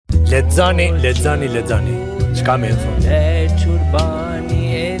Lexani. Çka më thon? E qurbani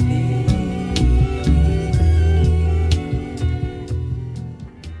e di.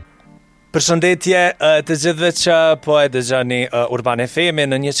 Përshëndetje të gjithëve që po e dëgjoni Urban FM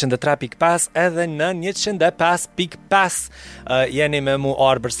në 103.5 edhe në 105.5. Jeni me mu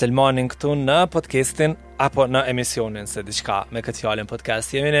Arbër Selmanin këtu në podcastin apo në emisionin se diçka me këtë fjalën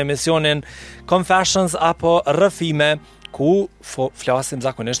podcast. Jemi në emisionin Confessions apo Rrëfime ku flasim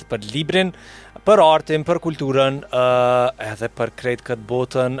zakonisht për librin, për artin, për kulturën, edhe për krejt këtë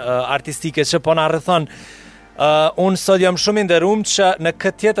botën artistike që po na rrethon. Unë sot jam shumë i nderuar që në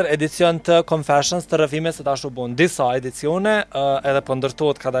këtë tjetër edicion të Confessions të rrëfimeve se tash u bën disa edicione, edhe po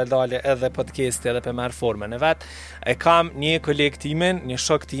ndërtohet ka dalë edhe podcasti edhe për marr formën e vet. E kam një koleg timin, një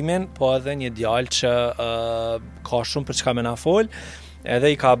shok timin, po edhe një djalë që ka shumë për çka më na fol.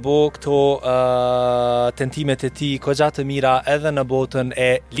 Edhe i ka bo këto tentimet e tij goxha të mira edhe në botën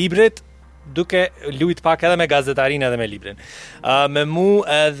e librit, duke lujt pak edhe me gazetarinë edhe me librin. Me mu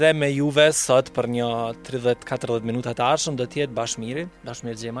edhe me juve sot për një 30-40 minuta të ardhshëm do të jetë Bashmir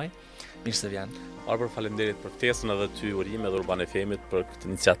Xhemaj. Mirë se vjen. Arbër, faleminderit për ftesën edhe ty Urim edhe Urban FM-it për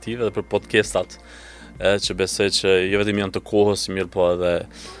këtë iniciativë edhe për podcastat që besoj që jo vetëm janë të kohës, mirë po edhe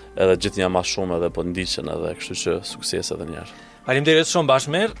gjithë një më shumë edhe po ndiqen edhe kështu që sukses edhe një herë. Faleminderit shumë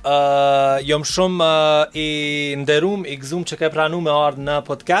Bashmir. Jom shumë i nderuar, i gëzuar që ke pranuar me ardh në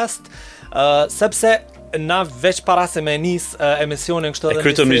podcast, sepse na veç para se me nis emisionin kështu edhe. E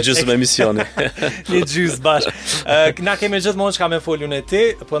krytëm një gjysmë emisioni. Një gjysmë bash. Na kemi gjithmonë çka me folun e ti,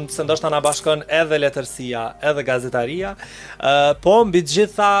 po se ndoshta na bashkon edhe letërsia, edhe gazetaria. Po mbi të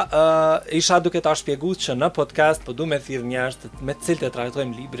gjitha isha duke ta shpjeguar që në podcast po duam të thirr njerëz me të cilët e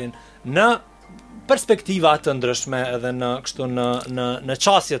trajtojmë librin në perspektiva të ndryshme edhe në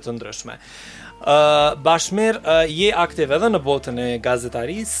qasje të ndryshme. Bashmir je aktiv edhe në botën e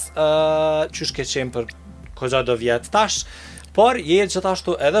gazetarisë, qysh ke qenë për goxha do vjet tash, por je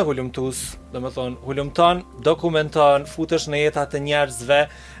gjithashtu edhe hulumtues, domethënë hulumton, dokumenton, futesh në jetat e njerëzve,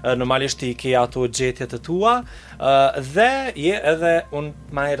 normalisht i ke ato gjetjet e tua, dhe je edhe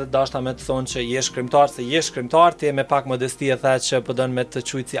unë më herët dashta me të thonë që je shkrimtar, ti me pak modesti e the që po don me të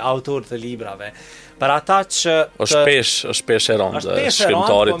quajt si autor të librave. Për ata që është shpesh e rëndë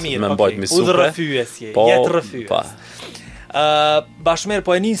shkrimtarit me mbajt mi supre. Udhërrëfyesje, jetë rrëfyes. Bashmir,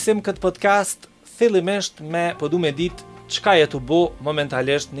 po e nisim këtë podcast fillimisht me po du me ditë çka je të bo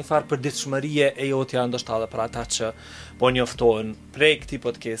momentalisht një farë përditshmërie e jotja ndoshta edhe për ata që po njoftohen prej këtij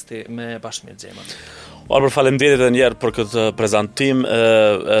podcasti me Bashmir Xhemaj. Arbër, faleminderit edhe një herë për këtë prezantim,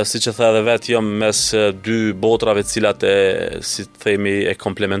 siç e tha edhe vet, jam mes dy botrave të cilat si themi e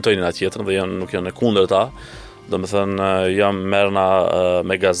komplementojnë njëra tjetrën dhe nuk janë e kundërta. Domethënë jam merrna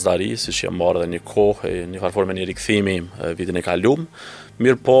me gazetari, siç jam marrë edhe një kohë, një farë forme një rikthimi vitin e kaluar.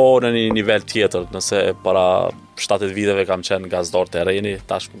 Mirë po në një nivel tjetër, nëse para 70 viteve kam qenë gazetar terreni,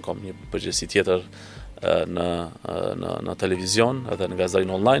 tash kam një përgjegjësi tjetër në televizion edhe në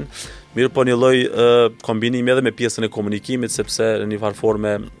gazetarinë online. Mirë po një lloj kombinimi edhe me pjesën e komunikimit, sepse në një farë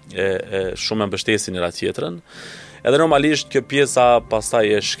forme shumë e mbështesin njëra tjetrën. Edhe normalisht kjo pjesa pastaj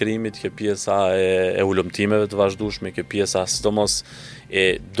e shkrimit, kjo pjesa e ulëmtimeve të vazhdueshme, kjo pjesa sidomos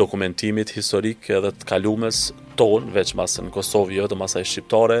e dokumentimit historik edhe të kalumes ton, veç masë në Kosovë, jo të masa e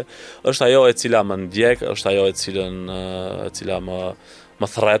shqiptare, është ajo e cila më ndjek, është ajo e cila më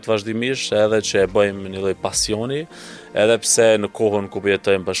thret vazhdimisht, edhe që e bëjmë një lloj pasioni, edhe pse në kohën ku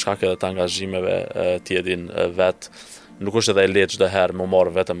jetojmë për shkak edhe të angazhimeve tjedin vet, nuk është edhe e lehtë çdo herë më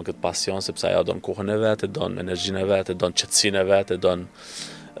marr vetëm këtë pasion, sepse ajo don kohën e vet, don energjinë e vet, don qetësinë e vet, don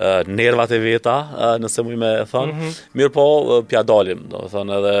nervat e veta, nëse muj me thonë. Mirë po, pja dalim, do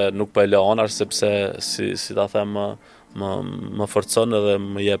thonë edhe nuk po e lë anar, sepse si ta them më forcon edhe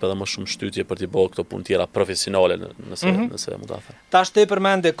më jep edhe më shumë shtytje për t'i bërë këto punë tjera profesionale, nëse mund ta them. Tash te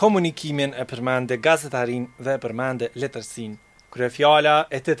përmende komunikimin, e përmende gazetarinë dhe e përmende letërsinë. Kryefjala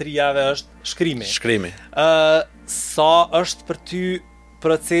e të trijave është shkrimi. Sa është për ty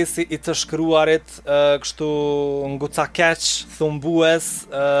procesi i të shkruarit kështu nguca keq, thumbues,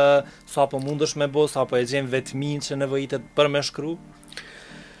 sa po mundesh me bo, sa po e gjen vetmin që nevojitet për me shkru?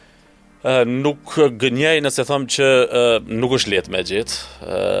 Nuk gënjej nëse them që nuk është lehtë me gjetë,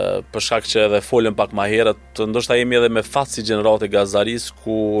 për shkak që edhe folëm pak më herët, ndoshta jemi edhe me fat si gjenerat e gazetarisë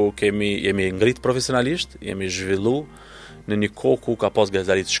ku jemi ngrit profesionalisht, jemi zhvillu në një kohë ku ka pas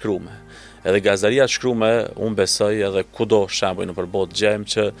gazetari të shkruame. Edhe gazetaria të shkruame, unë besoj edhe kudo shembuj në përbot gjem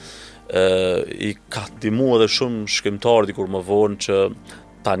që i ka ndihmuar edhe shumë shkrimtarë dikur më vonë që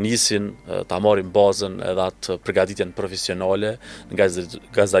ta nisin, ta marrin bazën edhe atë përgatitjen profesionale në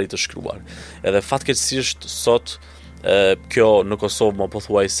gazetari të shkruar. Edhe fatkeqësisht sot kjo në Kosovë më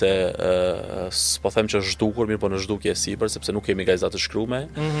pothuajse s'po them që është zhdukur, mirë po në zhdukje e sipër, sepse nuk kemi gazeta të shkruame.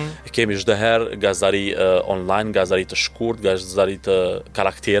 Kemi çdo herë gazari online, gazari të shkurt, gazari të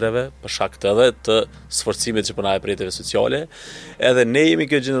karaktereve, për shkak të edhe të sforcimit që po na e rrjeteve sociale. Edhe ne jemi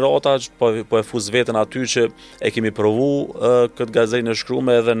kjo gjenerata po e fuz veten aty që e kemi provu këtë gazetin e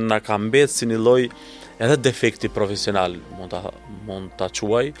shkruame edhe na ka mbet si një lloj edhe defekti profesional, mund ta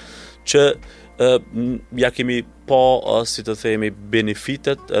quaj, që ja kemi po, si të themi,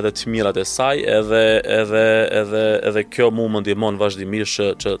 benefitet edhe të mirat e saj, edhe kjo mu më ndihmon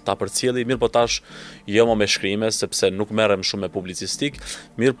vazhdimisht që ta përcjelli, mirë po tash jo më me shkrime, sepse nuk merrem shumë me publicistik,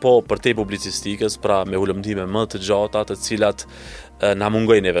 mirë po përtej publicistikës, pra me ulëmtime më të gjata, të cilat na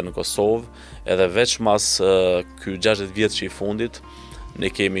mungojnë neve në Kosovë, edhe veç mas ky 60 vjet që i fundit, ne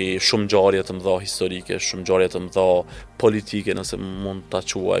kemi shumë ngjarje të mëdha historike, shumë ngjarje të mëdha politike, nëse mund ta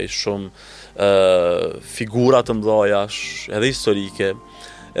quaj, shumë figura të mëdha edhe historike,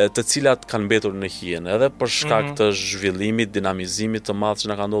 të cilat kanë mbetur në hijen, edhe për shkak të zhvillimit, dinamizimit të madh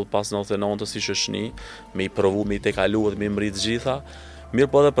që na ka ndodhur pas 99-s si shoqëni, me i provu, me i tekalu dhe me i mrit gjitha. Mirë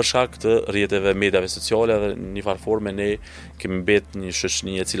po edhe për shkak të rrjeteve mediave sociale dhe në një farë forme ne kemi mbet një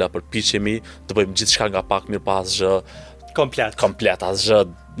shoqëni e cila përpiqemi të bëjmë gjithçka nga pak, mirë pas asgjë komplet, asgjë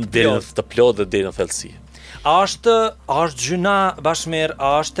deri në të plot dhe deri në thellësi. A është gjyna, Bashmir,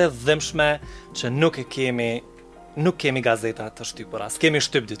 a është e dhëmshme që nuk kemi gazeta të shtypura, s'kemi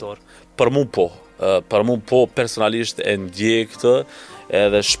shtyp ditor? Për mu po, personalisht e ndjej këtë,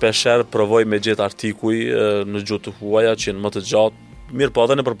 edhe shpeshherë provoj me gjetë artikuj në gjuhë të huaja që janë më të gjatë, mirë po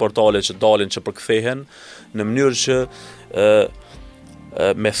edhe në për portale që dalin që përkthehen, në mënyrë që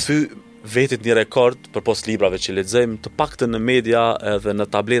me thy vetit një rekord për pos librave që lexojmë, të paktën në media edhe në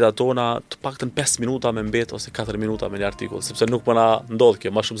tabletat tona, të paktën 5 minuta me mbet ose 4 minuta me një artikull, sepse nuk po na ndodh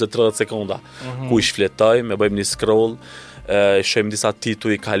kjo, më shumë se 30 sekonda. Ku i shfletojmë, e bëjmë një scroll, shohim disa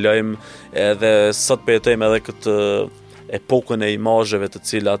tituj, kalojmë, edhe sot përjetojmë edhe këtë epokën e imazheve të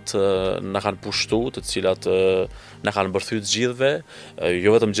cilat na kanë pushtu, të cilat na kanë bërthyt gjithve, jo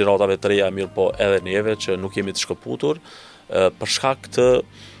vetëm gjeneratave të reja, mirë po edhe neve që nuk jemi të shkëputur, për shkak të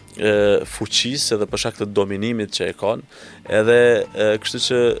fuqisë edhe për shkak të dominimit që e kanë, edhe kështu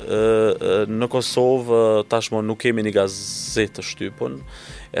që në Kosovë tashmë nuk kemi një gazetë të shtypun,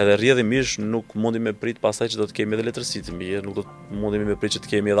 edhe rrjedhimisht nuk mundi me prit pastaj që do të kemi edhe letërsi të mirë, nuk do të mundi me prit që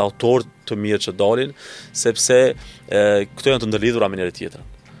të kemi edhe autor të mirë që dalin, sepse këto janë të ndërlidhura me njëri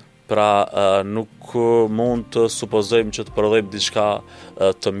tjetrën. Pra nuk mund të supozojmë që të prodhojmë diçka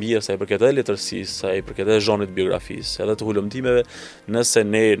të mirë sa i përket edhe letërsisë, sa i përket edhe zhanrit biografisë, edhe të hulumtimeve, nëse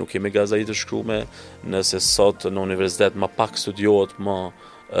ne nuk kemi gazeti të shkruame, nëse sot në universitet më pak studiohet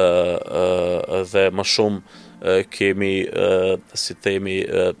dhe më shumë kemi, si themi,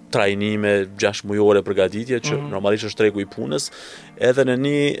 trajnime 6 mujore përgatitje, që normalisht është tregu i punës, edhe në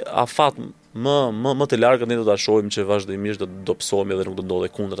një afat më të largët ne do ta shohim që vazhdimisht do të dobësohemi dhe nuk do ndodhe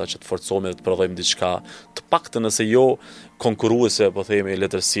kundërta që të forcohemi dhe të prodhojmë diçka të paktën nëse jo konkurruese, po themi,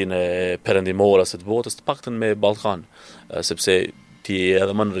 letërsinë e perëndimore së të botës, të paktën me Ballkan, sepse ti edhe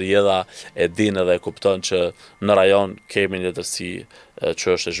më në rrjedha e din edhe e kupton që në rajon kemi një letërsi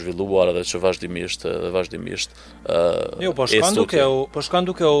që është e zhvilluar edhe që vazhdimisht jo, po shkon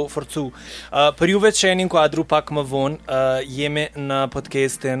duke u forcu. Për juve që jeni inkuadru pak më vonë, jemi në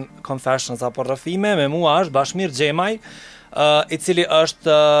podcastin Confessions apo Rrëfime, me mua është Bashmir Xhemaj, i cili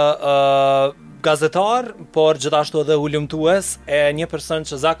është gazetar, por gjithashtu edhe hulumtues, e një person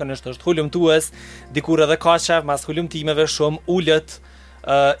që zakonisht është hulumtues, dikur edhe ka qef mas hulumtimeve shumë ullët,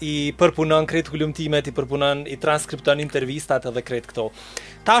 i përpunon krejt hulumtimet, i transkripton intervistat edhe krejt këto.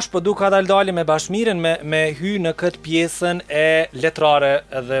 Tash po duka daldali me Bashmirin me hy në këtë pjesën e letrare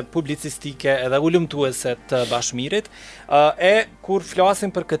edhe publicistike edhe hulumtuese të Bashmirit, e kur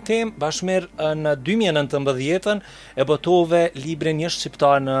flasim për këtë temë, Bashmir në 2019 e botove librin Një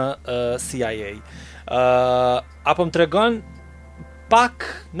shqiptar në CIA. Apo më tregon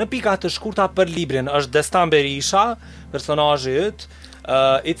pak në pika të shkurta për librin, është Destan Berisha, personazhi yt,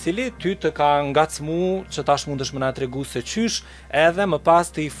 i cili ty të ka ngacmu që tash mundesh më na tregu se qysh, edhe më pas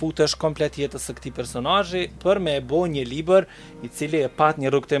të i futesh komplet jetës së këtij personazhi për me e bo një libër i cili e pat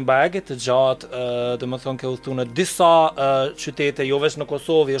një rrugtim bajage të gjatë, domethënë ke udhëtuar në disa qytete, jo vetëm në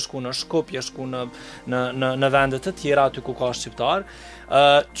Kosovë, je shku në Shkup, je shku në vende të tjera aty ku ka shqiptar.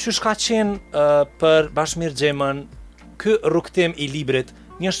 Qysh ka qenë për Bashmir Xhemën ky rrugtim i librit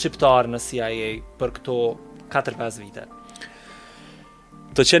Një shqiptar në CIA për këto 4-5 vite?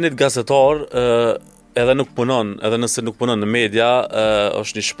 Të qenit gazetar edhe nuk punon, edhe nëse nuk punon në media,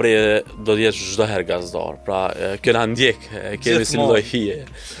 është një shprehje do të jesh çdo herë gazetar. Pra, kjo na ndjek, kemi si lloj hije.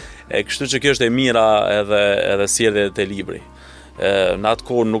 Kështu që kjo është e mira edhe sjelljet e libri. Në atë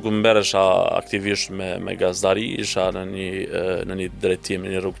kohë nuk merresha aktivisht me gazetari, isha në një drejtim,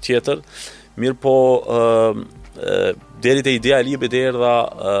 në një rrugë tjetër. Mirë po, deri te ideja e librit erdha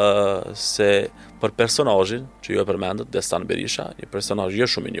se për personazhin që ju e përmendët, Destan Berisha, një personazh jo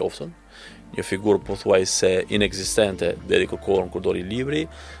shumë i njoftun, një figurë pothuajse inekzistente deri kohën kur doli libri,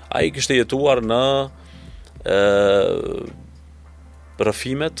 ai kishte jetuar në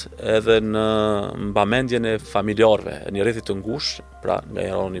rrëfimet edhe në mbamendjen e familjarëve, një rrethit të ngushtë, pra nga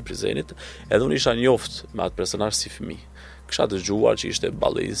rajoni i Prizrenit, edhe unë isha njoft me atë personazh si fëmijë. Kisha dëgjuar që ishte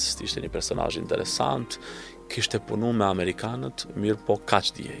ballist, ishte një personazh interesant, kishte punuar me amerikanët, mirë po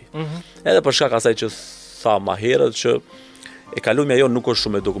kaq dijej. Edhe për shkak asaj që tha më herët që e kalumi ajo nuk është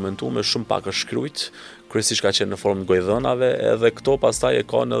shumë e dokumentuar, shumë pak është shkruajt, kryesisht ka qenë në formë gojdhënave, edhe këto pastaj e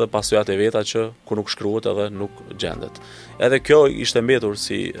kanë edhe pasojat e veta që kur nuk shkruhet edhe nuk gjendet. Edhe kjo ishte mbetur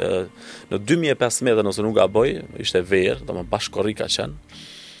si në 2015, nëse nuk gaboj, ishte verë, domethënë bashkorrik ka qenë.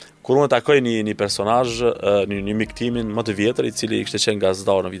 Kur unë takoj një personazh, një mik timin më të vjetër, i cili kishte qenë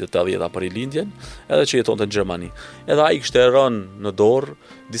gazetar në vitet 80 për rilindjen, edhe që jetonte në Gjermani. Edhe ai kishte rënë në dorë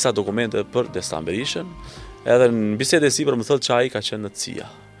disa dokumente për Destan Berishën, edhe në bisedë e sipër më thotë që ai ka qenë në CIA.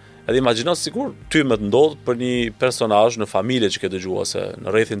 Edhe imagjino sikur ty më të ndodh për një personazh në familje që ke dëgjuar ose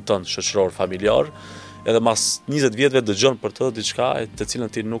në rrethin tënd shoqëror familjar, edhe mas 20 vjetëve dëgjon për të diçka të cilën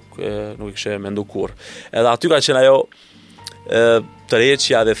ti nuk i kishe menduar kurrë. Edhe aty ka qenë ajo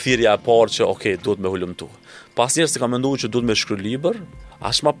tërheqja dhe thirrja e parë që okay, duhet me hulumtu. Pas njerëz që kanë menduar që duhet me shkruaj libër,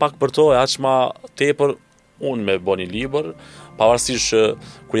 aq më pak për to, aq më tepër unë me bëni libër, pavarësisht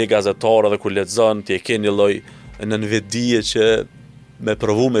kur je gazetar edhe kur lexon, ti e ke një lloj nënvetdije që me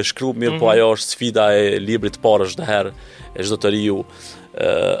provu me shkru, mirë po ajo është sfida e librit të parë çdo herë, e çdo të riu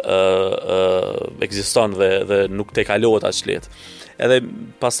ekziston dhe nuk te kalohet aq lehtë. Edhe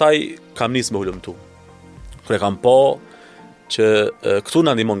pastaj kam nis me hulumtu. Kur e kam po që këtu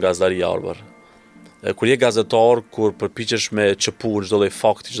na ndihmon gazetaria Arbër. Kur je gazetar, kur përpiqesh me çpu çdo lloj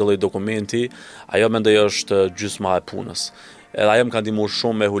fakti, çdo lloj dokumenti, ajo mendoj është gjysma e punës. Edhe ajo më ka ndihmuar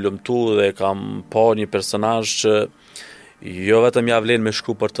shumë me hulumtu dhe kam pa një personazh që jo vetëm ja vlen me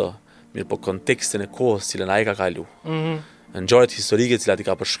shkru për të, mirë po kontekstin e kohës cilën ai ka kalu. Në ngjarjet historike të cilat i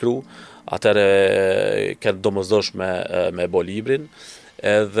ka përshkru, atëre ka domosdosh me bo librin,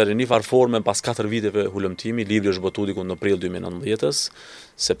 edhe në një farë forme pas 4 viteve hulumtimi, libri është botu diku në prill 2019,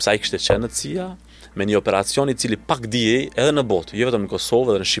 sepse ai kishte qenë në CIA, me një operacion i cili pak dijej edhe në botë, jo vetëm në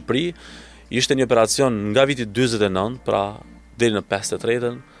Kosovë edhe në Shqipëri, ishte një operacion nga viti 49, pra deri në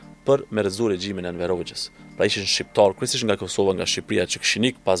 53-ën, për me rrezu regjimin e Enver Hoxhës. Pra ishin shqiptar, kryesisht nga Kosova, nga Shqipëria, që kishin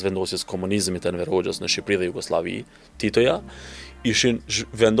ikë pas vendosjes komunizmit të Enver Hoxhës në Shqipëri dhe Jugosllavi, Titoja, ishin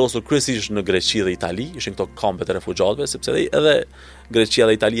vendosur kryesisht në Greqi dhe Itali, ishin këto kampet e refugjatëve, sepse edhe Greqia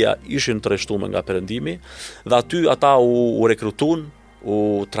dhe Italia ishin të rreshtuar nga perëndimi, dhe aty ata u rekrutun, u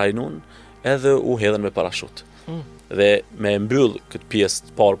trajnun, edhe u hedhen me parashut. Dhe me mbyll këtë pjesë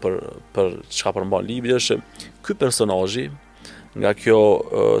të parë për çka përmban libri është ky personazhi, nga kjo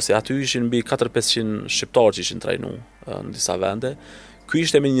se aty ishin mbi 400-500 shqiptarë që ishin trajnu në disa vende. Ky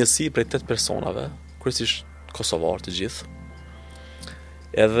ishte me njësi prej 8 personave, kryesisht kosovarë të gjithë.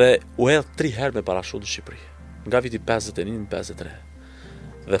 Edhe u hedh 3 herë me parashut në Shqipëri, nga viti 51-53.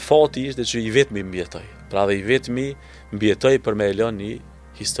 Dhe fati ishte që i vetmi mbijetoi. Pra dhe i vetmi mbijetoi për me lënë një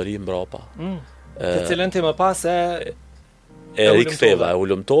histori mbrapa. Të cilën ti më pas e riktheva, e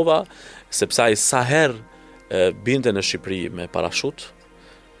hulumtova, sepse ai sa herë binte në Shqipëri me parashut,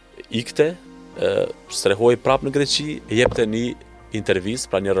 ikte, strehoi prap në Greqi, jepte një intervistë,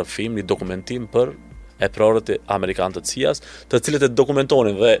 pra një rrëfim, një dokumentim për eprorët e amerikanë të CIA-s, të cilët e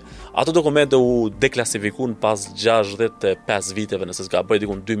dokumentonin dhe ato dokumente u deklasifikuan pas 65 viteve, nëse s'ka bëj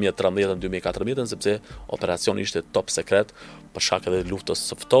diku në 2013-2014, sepse operacioni ishte top sekret për shkak edhe luftës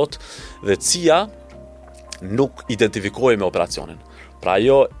së ftohtë dhe CIA nuk identifikoi me operacionin. Pra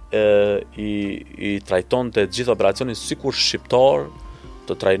ajo i trajton të gjithë operacionin sikur shqiptar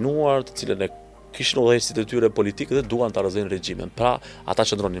të trajnuar, të cilën e kishin udhëheqësit e tyre politikë dhe duan të arrëzojnë regjimin. Pra ata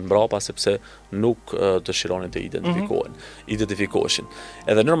qëndronin mbrapa sepse nuk dëshironin të identifikoheshin.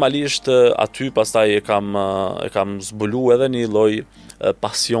 Edhe normalisht aty pastaj e kam zbulu edhe një lloj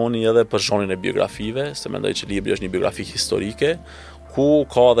pasioni edhe për zhonin e biografive, se mendoj që libri është një biografi historike, ku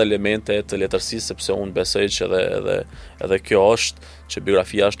ka dhe elemente të letërsisë, sepse unë besoj që edhe kjo është që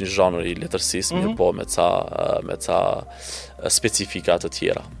biografia është një zhanër i letërsisë, mirë po me ca specifika të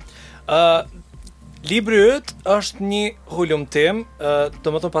tjera. Libri yt është një hulumtim,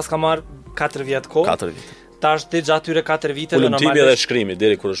 domethënë pas ka marrë 4 vjet kohë. 4 vjet. tash ti gjatë tyre 4 viteve Ulëmtimi dhe shkrimi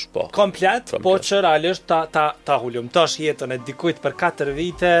deri kur është po. Komplet, po që realisht ta hulumtosh jetën e dikujt për 4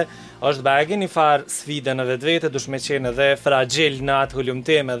 vite, është bagi një farë sfide në vetvete, dush me qenë edhe fragil në atë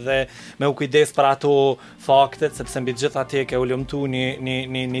hulumtim edhe me u kujdes për ato faktet, sepse mbi gjitha atje ke hulumtu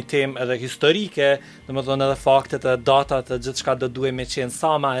një temë edhe historike, domethënë edhe faktet e datat e gjithë shka do duhet me qenë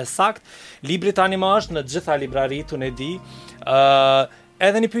sa ma e sakt. Libri tani më është në gjitha librarit, unë e di.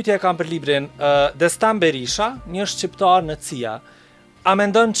 Edhe një pyetje kam për librin, Destan Berisha, një shqiptar në CIA. A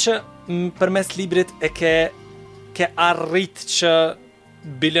mendon që përmes librit e ke arrit që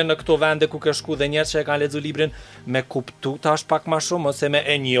bile në këto vende ku ke shku dhe njerë që e kanë lexu librin me kuptu tash pak ma shumë, ose me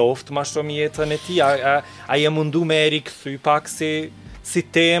e njoft ma shumë jetën e ti, a je mundu me e rikëthy pak si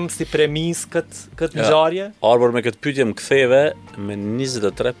temë, si premis këtë ngjarje? Arbor me këtë pyetje më ktheve me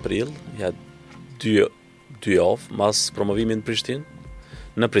 23 prill, ja 2 javë mas promovimit në Prishtinë,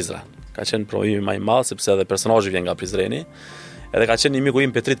 në Prizren. Ka qenë promovimi më i madh sepse edhe personazhi vjen nga Prizreni, edhe ka qenë një miku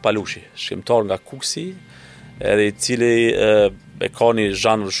im Petrit Palushi, shkrimtar nga Kuksi, edhe i cili e ka një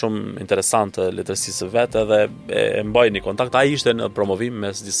zhanër shumë interesant të letërsisë vetë edhe e mbaj një kontakt. Ai ishte në promovim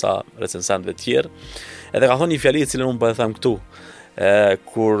mes disa recensentëve tjerë, edhe ka thonë një fjali cilën unë po e them këtu,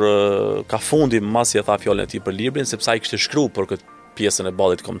 kur ka fundi masi e tha fjalën e tij për librin, sepse ai kishte shkruar për këtë pjesën e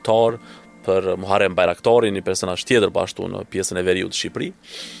ballit kombëtar, për Muharrem Bajraktari, një personazh tjetër po ashtu në pjesën e veriut të Shqipërisë.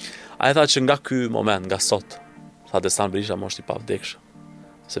 Ai tha që nga ky moment, nga sot, tha Destan Berisha më është i pavdekshëm.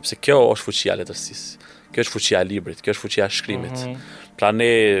 Sepse kjo është fuqia e letërsisë. Kjo është fuqia e librit, kjo është fuqia e shkrimit. Pra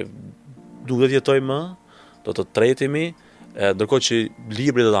ne duhet të jetojmë më, do të tretemi, ndërkohë që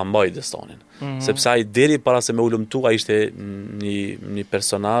libri do ta mbajë Destanin. Sepse ai deri para se me ulëmtu, ai ishte një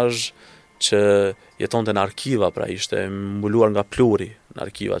personazh që jetonte në arkiva, pra ishte mbuluar nga pluri në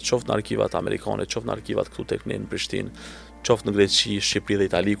arkivat, qoftë në arkivat amerikane, qoftë në arkivat këtu tek ne në Prishtinë, qoftë në Greqi, Shqipëri dhe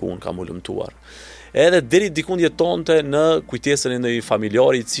Itali ku unë kam ulëmtuar. Edhe deri dikund jetonte në kujtesën e një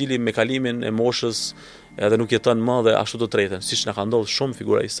familjari i cili me kalimin e moshës edhe nuk jeton më dhe ashtu të tretën, siç na ka ndodhur shumë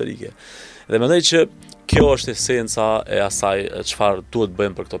figura historike. Dhe mendoj që kjo është esenca e asaj çfarë duhet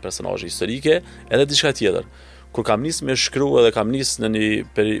bëjmë për këto personazhe historike, edhe diçka tjetër. Kur kam nis me shkruaj edhe kam nis në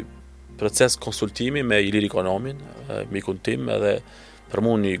një proces konsultimi me Ilir Ekonomin, mikun tim, edhe për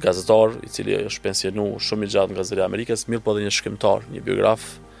mua një gazetar i cili është pensionu shumë i gjatë nga Gazeteria e Amerikës, mirë po edhe një shkrimtar, një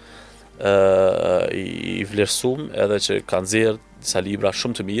biograf i vlerësuar, edhe që ka nxjerrë disa libra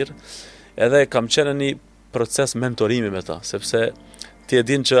shumë të mirë, edhe kam qenë në një proces mentorimi me ta, sepse ti e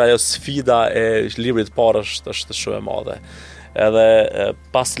din që ajo sfida e librit parë është shumë e madhe. Edhe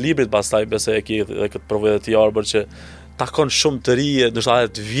pas librit pastaj besoj e ke edhe këtë provojë të Arbër që takon shumë të ri, ndoshta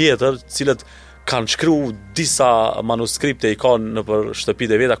të vjetër, të cilët kanë shkruar disa manuskripte i kanë në për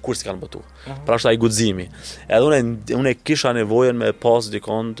shtëpitë e veta kur si kanë botu. Pra është ai guximi. Edhe unë kisha nevojën me pas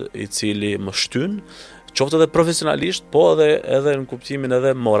dikon i cili më shtyn, qoftë edhe profesionalisht, po edhe në kuptimin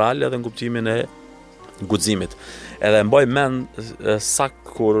edhe moral, edhe në kuptimin e guximit. Edhe mbaj mend sa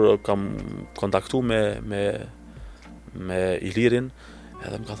kur kam kontaktuar me Ilirin,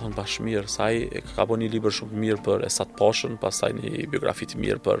 edhe më ka thonë Bashmir, sa ai ka bërë një libër shumë mirë për Esat Pashën, pastaj një biografi të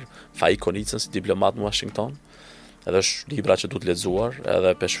mirë për Fai Konicën si diplomat në Washington. Edhe është libra që duhet lexuar,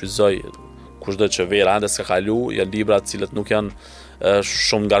 edhe peshfryzoj kushdo që vera ende s'ka kalu, janë libra të cilët nuk janë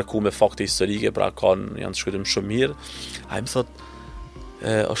shumë ngarkuar me fakte historike, pra janë të shkruar shumë mirë. Ai më thotë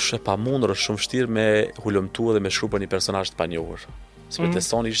është e pamundur, është shumë vështirë me hulumtuar dhe me shkruar për një personazh të panjohur. Sepse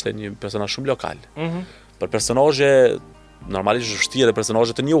Destani ishte një personazh shumë lokal. Për personazhe normalisht është vështirë dhe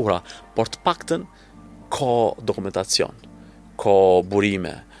personazhe të njohura, por të paktën ka dokumentacion, ka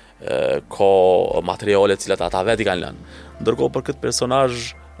burime, ka materiale të cilat ata vetë i kanë lënë. Ndërkohë për këtë personazh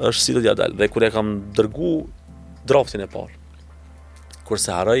është si do t'ja dalë. Dhe kur e kam dërgu draftin e parë,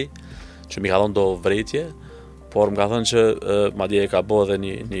 kurse harroj që mi ka dhënë do vretje, por më ka thënë që madje e ka bërë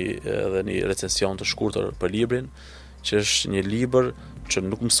edhe një recension të shkurtër për librin, që është një libër që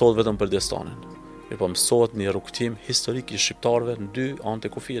nuk mësohet vetëm për Destanin, po mësohet një rrugtim historik i shqiptarëve në dy anë të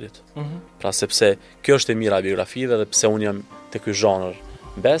kufirit. Pra sepse kjo është e mira e biografive dhe pse unë jam te ky zhanër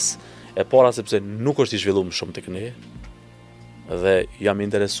bes, e para sepse nuk është i zhvilluar shumë tek ne dhe jam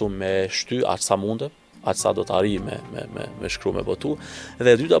interesuar me shty aq sa mundem, aq sa do të arri me shkruaj me botu,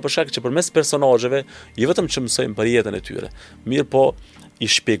 dhe e dyta për shkak që përmes personazheve jo vetëm që mësojmë për jetën e tyre, mirë po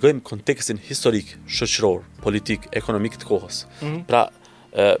i shpjegojmë kontekstin historik, shoqëror, politik, ekonomik të kohës. Pra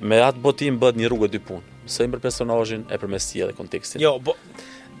me atë botim bëhet një rrugë dy punë. Mësojmë për personazhin e përmes tij edhe kontekstin. Jo,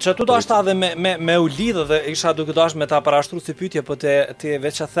 që tu dashta edhe me u lidhë dhe isha duke dash me ta parashtruar si pyetje, po ti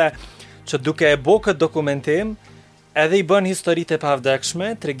veç e the që duke e bë këtë dokumentim edhe i bën historitë e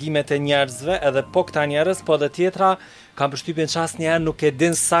pavdekshme, tregimet e njerëzve, edhe po këta njerëz, po edhe tjetra kanë përshtypjen që asnjëherë nuk e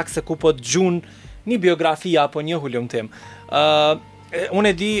din saktë se ku po gjun një biografi apo një hulumtim. Unë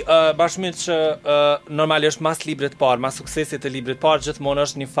e di Bashmir që normalisht mas librit parë, mas suksesit të librit parë, gjithmonë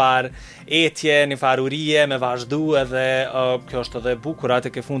është një farë etje, një farë urie me vazhdu edhe kjo është edhe bukur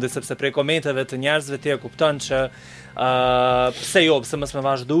atë ke fundit, sepse prej komenteve të njerëzve ti e kupton që pse pse mos me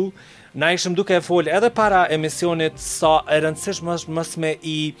vazhdu. Na ishim duke e folë edhe para emisionit sa e rëndësishme është mos me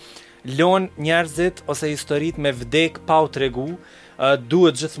i lon njerëzit ose historit me vdek pa u tregu.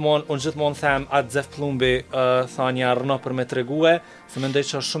 Duhet unë gjithmonë them atë Zef Plumbi thanja rëno për me tregue, se mendoj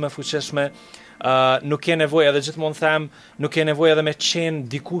që është shumë e fuqishme, nuk ke nevojë, edhe gjithmonë them, nuk ke nevojë edhe me qenë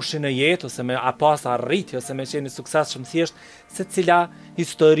dikush në jetë, ose me pas arritje, ose me qenë i suksesshëm, thjesht se cila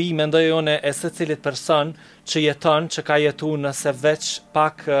histori mendoj unë e se cilit person që jeton, që ka jetu nëse veç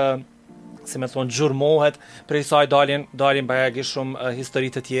pak si me thonë gjurmohet, prej saj dalin bajagi shumë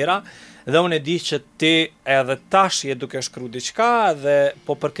histori të tjera, dhe unë e di që ti edhe tash je duke shkru diçka, dhe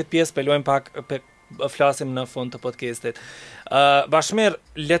po për këtë pjesë pelojmë pak, flasim në fund të podcastit. Bashmir,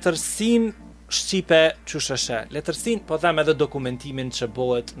 letërsin Shqipe qusheshe, letërsin po them edhe dokumentimin që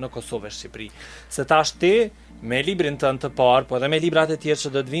bëhet në Kosovë e Shqipëri, se tash ti me librin tënd të parë, po edhe me librat e tjerë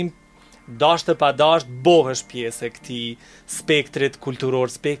që do të vim, dasht e pa dasht bohesh pjesë e këtij spektrit kulturor,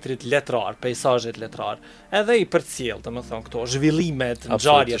 spektrit letrar, peizazhet letrar. Edhe i përcjell, domethënë këto zhvillimet,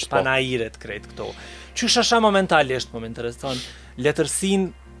 ngjarjet, panairet krejt këto. Çushasha momentalisht më intereson letërsinë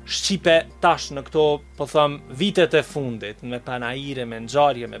shqipe tash në këto, po them, vitet e fundit, me panaire, me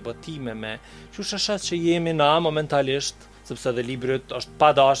ngjarje, me botime, me çushasha që jemi na momentalisht, sepse dhe libri është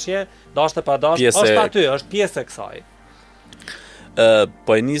pa dashje, dasht e pa dashje, është aty, është pjesë e kësaj.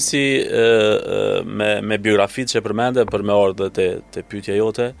 Po e nisi me biografitë që përmende për me ardhe të pyetja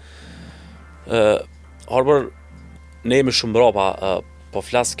jote. Arbër, ne jemi shumë mbrapa, po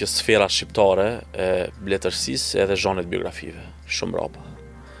flas kjo sfera shqiptare e letërsisë edhe zhanit biografive, shumë mbrapa.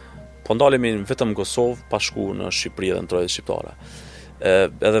 Po ndalemi vetëm në Kosovë, pa shku në Shqipëri dhe në trojet shqiptare.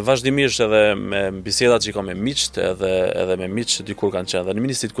 Edhe vazhdimisht edhe me bisedat që ka me miqt edhe me miqt që dikur kanë qenë dhe në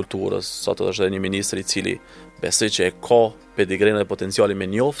Ministrinë e Kulturës, sot është edhe një ministër i cili besoj që e ka pedigrinë dhe potencialin me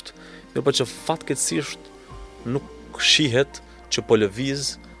njoft, por që fatkeqësisht nuk shihet që po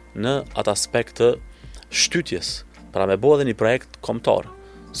lëviz në atë aspekt të shtytjes, pra me bëu edhe një projekt kombëtar.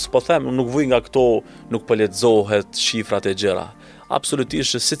 S'po them, nuk vuj nga këto, nuk po lexohet shifrat e gjëra.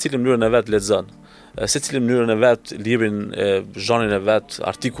 Absolutisht secili në mënyrën e vet lexon. Secili në mënyrën e vet, librin, zhanin e vet,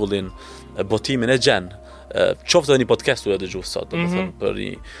 artikullin, botimin e gjen. Qoftë edhe një podcast u e dëgju sot, domethënë për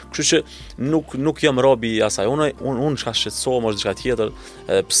një. Kështu që nuk jam robi i asaj. Unë çka shqetësohem është diçka tjetër,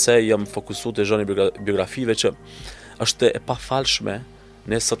 pse jam fokusuar te zhani biografive që është e pafalshme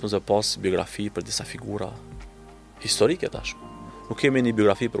ne sot mos e pas biografi për disa figura historike tash. Nuk kemi një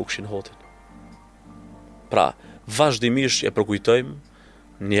biografi për Ukshin Hotin. Pra, vazhdimisht e përkujtojmë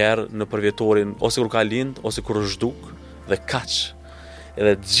njerë në përvjetorin, ose kur ka lind, ose kur është duk, dhe kaq.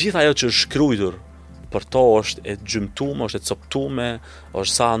 Edhe gjitha ajo që është shkruajtur për to është e gjymtume, është e coptume,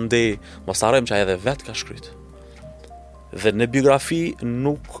 është sa ndej, mos harrojmë që ai edhe vet ka shkruajt. Dhe në biografi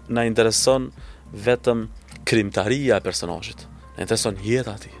nuk na intereson vetëm krimtaria e personazhit. Na intereson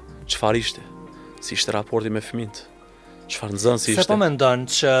jeta e tij. Çfarë ishte? Si ishte raporti me fëmijët? Çfarë nxënësi ishte? Se po mendon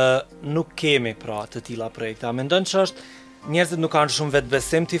që nuk kemi pra të tilla projekte. Mendon që është njerëzit nuk kanë shumë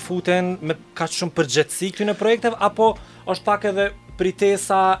vetbesim t'i futen me kaq shumë përgjegjësi këtyre projekteve, apo është pak edhe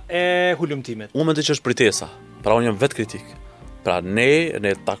pritesa e hulumtimit? Unë mendoj që është pritesa. Pra unë jam vetë kritik. Pra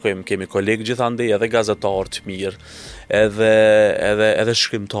ne takojmë, kemi kolegë gjithandej, edhe gazetarë të mirë, edhe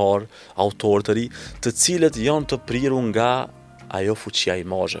shkrimtar, autorë të ri, të cilët janë të prirur nga ajo fuqia e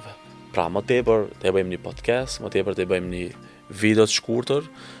imazheve. Pra më tepër të bëjmë një podcast, më tepër të bëjmë një video të shkurtër,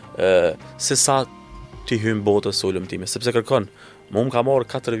 se sa ti hym botës së hulumtimit, sepse kërkon, më ka marrë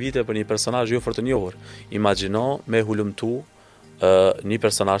 4 vite për një personazh jo fort të njohur. Imagjino me hulumtu një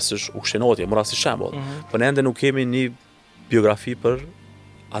personazh si Ukshin Hoti, mora si shembull. Po ne ende nuk kemi një biografi për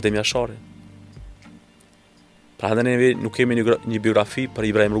Adem Jasharin. Pra ende ne nuk kemi një biografi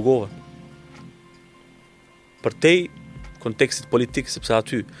për Ibrahim Rugovën. Për te kontekstit politik, sepse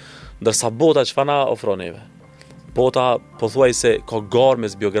aty, ndërsa bota çfarë na ofron neve. Bota pothuajse ka garë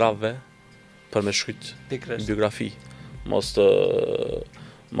mes biografëve për me shkryt biografi. Mos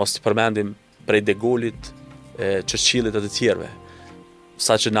të përmendim prej De Gaullit, Churchillit e të tjerëve.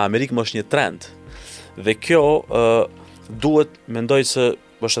 Sa që në Amerikë më është një trend. Dhe kjo duhet, mendoj se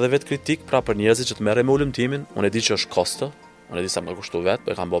është edhe vetë kritik, pra për njerëzit që të merren me hulumtimin, unë e di që është kosto, unë e di sa më kushtu vetë,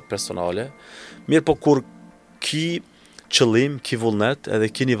 e kam bërë personale, mirë po kur ki qëllim, ki vullnet, edhe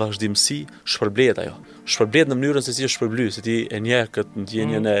ki një vazhdimsi, shpërblet ajo. Shpërblet në mënyrën se si është shpërbly, se ti e njeh këtë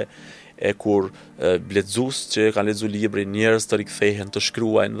ndjenjen e kur lexues që kanë lexuar librin, njerëz të rikthehen, të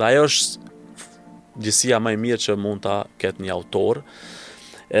shkruajnë, dhe ajo është gjësia më e mirë që mund ta ketë një autor.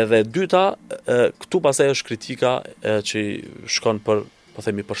 Edhe dyta, këtu pastaj është kritika që shkon për, po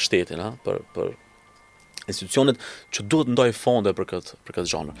themi, për shtetin, për institucionet që duhet ndoj fonde për këtë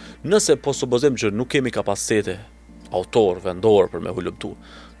zhanër. Nëse po supozojmë që nuk kemi kapacitete autor, vendor për me hulumtu,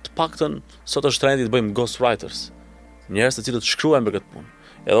 të paktën sot është trendi të bëjmë ghostwriters, njerëz të cilët shkruajnë për këtë punë.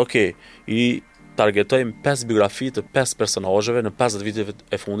 Edhe i targetojmë 5 biografi të 5 personazheve në 50 viteve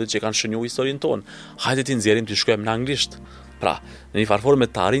e fundit që kanë shënuar historinë tonë. Hajde ti nxjerrim të shkruajmë në anglisht. Pra, në një farë forme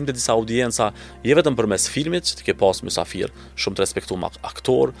të arrijmë të disa audienca, jo vetëm përmes filmit, që të ke pas mysafir shumë të respektuar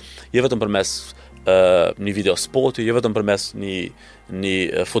aktor, jo vetëm përmes një video spoti, jo vetëm përmes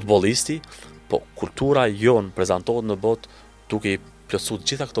një futbollisti, po kultura jonë prezantohet në botë duke i plotësuar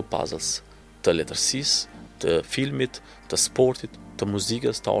gjitha këto puzzles të letërsisë, të filmit, të sportit, të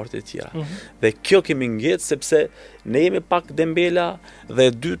muzikës, të artit e tjera. Dhe kjo kemi ngjetë sepse ne jemi pak dembela, dhe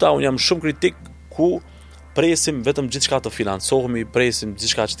dyta, unë jam shumë kritik ku presim vetëm gjithçka të financohemi, presim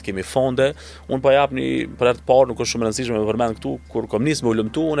gjithçka që të kemi fonde. Unë po jap për herë të parë, nuk është shumë e rëndësishme me përmend këtu, kur komunismi u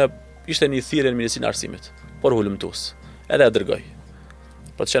hulumtu, unë ishte një thirrje në Ministrinë e Arsimit, por hulumtues. Edhe e dërgoj.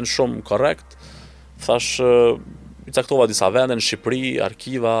 Për të qenë shumë korrekt, thash i caktova disa vende në Shqipëri,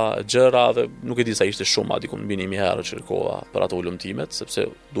 arkiva, gjëra, dhe nuk e di sa ishte shumë, diku mbi 1000 herë që kërkova për ato hulumtimet, sepse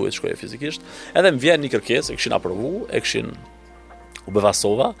duhet shkoje fizikisht. Edhe më vjen një kërkesë, e kishin aprovu, u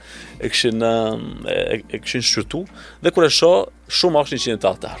bevasova, e kishin shqyrtu, dhe kur e shoh, shumë është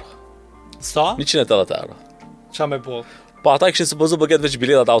 180 euro. Sa? 180 euro. Qa me po? Po ata kishin supozu për ketë veç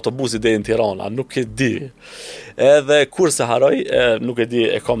biletat autobusit deri në Tirana, nuk e di. Edhe kur se haroj, nuk e di,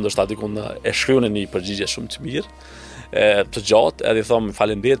 e kam ndoshta diku e shkruan në një përgjigje shumë të mirë, të gjatë, edhe i them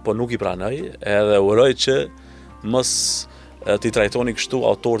faleminderit, po nuk i pranoj, edhe uroj që mos ti trajtoni kështu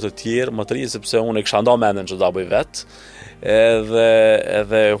autorë të tjerë më të rinj, sepse unë e kisha nda mendjen që do ta bëj vet.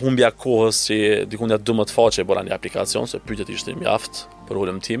 Edhe humbja kohës që diku në 12 faqe e bëra një aplikacion, se pyetjet ishte mjaft për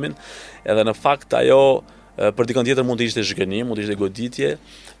hulumtimin, edhe në fakt ajo për dikon tjetër mund të ishte zhgënim, mund të ishte goditje.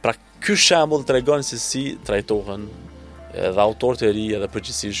 Pra ky shembull tregon se si trajtohen edhe autorët e ri edhe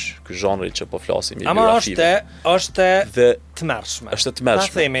përgjithsisht ky zhanri që po flasim i biografive. Ama është të mërshme. Është të mërshme.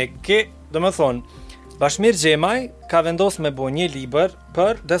 Ta themi, domethënë Bashmir Xhemaj ka vendosur me bo një libër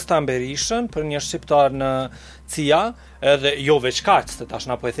për Destan Berishën, për një shqiptar në CIA, edhe jo veç kaq, se tash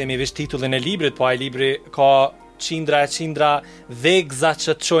na po e themi veç titullin e librit, po ai libri ka qindra vegza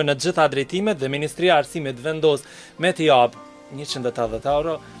që të çojnë në gjitha drejtimet, dhe Ministria e Arsimit vendos me t'i jap 180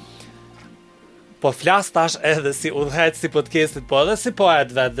 euro. Po flas tash edhe si udhëheq si podcastit, po edhe si poet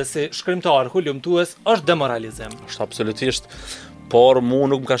vet dhe si shkrimtar hulumtues, është demoralizim. Është absolutisht, por mu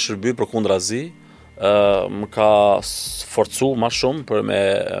nuk më ka shërby përkundrazi. Më ka forcu ma shumë për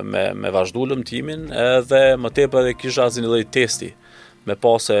me vazhdu hulumtimin, edhe më tepër e kisha asnjë lloj testi me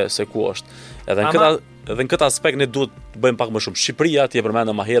pa se ku është. Edhe në këtë aspekt ne duhet të bëjmë pak më shumë. Shqipëria, ti e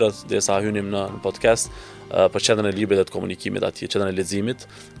përmendëm më herët derisa hynim në podcast, për qendrën e librit dhe të komunikimit atje, qendrën e leximit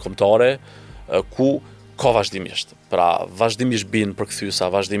kombëtare, ku ka vazhdimisht. Pra, vazhdimisht bin përkthyesa,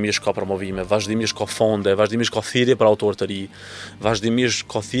 vazhdimisht ka promovime, vazhdimisht ka fonde, vazhdimisht ka thirrje për autorë të ri, vazhdimisht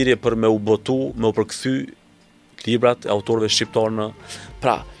ka thirrje për me u botu, me u përkthy librat e autorëve shqiptar në.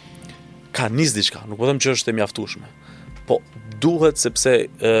 Pra, ka nis diçka, nuk po them që është e mjaftueshme. Po duhet, sepse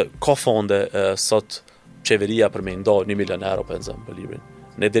ka fonde sot qeveria për me ndo 1 milion euro për librin.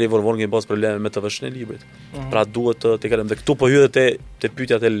 Ne deri vonë kemi pas probleme me të vëshën e librit. Pra duhet të kalojmë, dhe këtu po hyrë te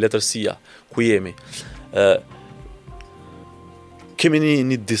pyetjat e letërsia, ku jemi. Kemi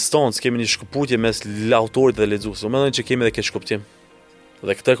një distancë, kemi një shkëputje mes autorit dhe lexuesit. Më mendoj që kemi edhe keq kuptim.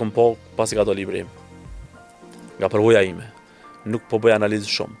 Dhe këtë kom po pasi ka do libri im. Nga përvoja ime. Nuk po bëj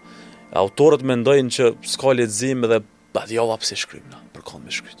analizë shumë. Autorët mendojnë që s'ka lexim dhe badjova pse shkryjmë na, për kohë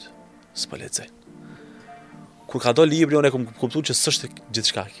me shkryt. S'po lexojnë. Kur ka do libri, unë e kom kuptuar që s'është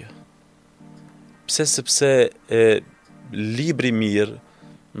gjithçka kjo. Pse? Sepse libri mirë,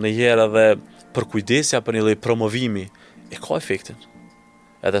 në herë edhe përkujdesja për një lloj promovimi, e ka efektin.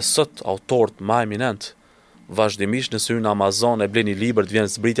 Edhe sot autorët më eminent vazhdimisht në hyn në Amazon e blen një libër, të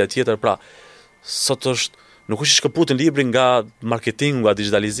vjen zbritja tjetër, pra sot nuk është i shkëputur libri nga marketingu, nga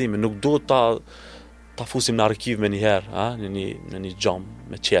digitalizimi, nuk duhet ta fusim në arkiv me një herë, në një xham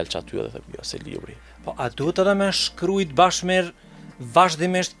me qelç aty edhe them jo se libri. Po a duhet edhe me shkrujt Bashmir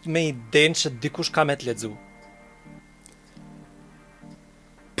vazhdimisht me idenë që dikush ka me të lexu?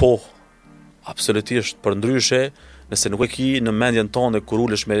 Po, absolutisht, për ndryshe, nëse nuk e ki në mendjen tonë kur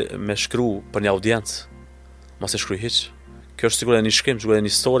ulesh me shkru për një audiencë, mos e shkruaj hiç. Kjo është sigurisht një shkrim, sigurisht një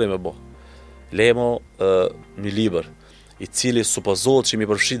histori me bë. Lemo një libër i cili supozohet që mi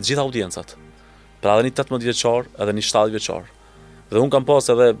përfshit gjithë audiencat. Pra edhe një 18 vjeçar, edhe një 7 vjeçar. Dhe un kam pas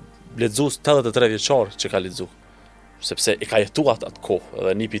edhe lexues 83 vjeçar që ka lexu. Sepse e ka jetuar atë kohë,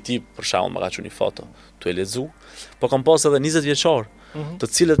 edhe nipi i tij për shembull më ka thënë një foto, tu e lexu, po kam pas edhe 20 vjeçar, të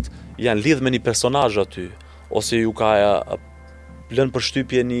cilët janë lidhur me një personazh aty, ose ju ka lënë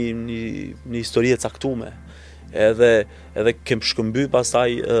përshtypje një histori e caktuar. Edhe kem shkëmby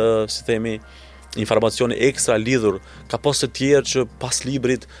pastaj si themi informacione ekstra lidhur, ka pas të tjerë që pas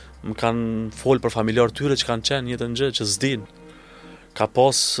librit më kanë fol për familjar tyre që kanë qenë jetën gjë që s'din. Ka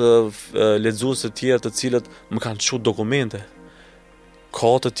pas lexues të tjerë të cilët më kanë çu dokumente.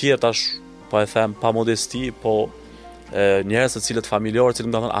 Ka të tjerë tash, po e them pa modesti, po njerëz të cilët familjarë,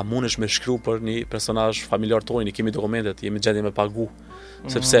 cilët më kanë thënë, a mundesh me shkru për një personazh familjar tonë, i kemi dokumentet, jemi gjendje me pagu.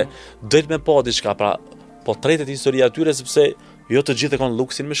 Sepse drejt me pa diçka, pra po tretet historia atyre, sepse jo të gjithë e kanë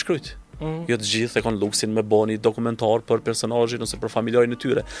luksin me shkryt. Jo të gjithë e kanë luksin me boni dokumentar për personazhin ose për familjarin e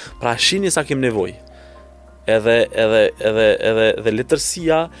tyre. Pra shihni sa kem nevojë. Edhe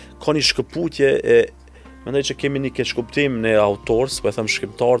letërsia ka një shkëputje e mendoj që kemi një keqkuptim në autors, po e them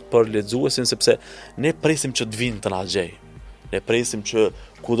shkrimtar për lexuesin, sepse ne presim që të vinë të na gjej. Ne presim që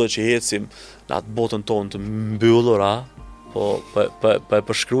kudo që ecim në atë botën tonë të mbyllur, po e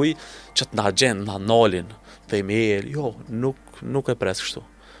përshkruaj që të na gjen, na nalin, të email, jo, nuk e pres kështu.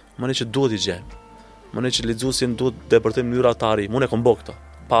 Mëne që duhet i gjejmë. Mëne që lexuesin duhet depërtojmë në mënyra të ari. Unë e kam bë këtë,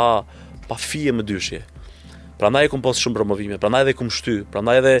 pa fije më dyshje. Prandaj kam pas shumë promovime, prandaj edhe kam shty,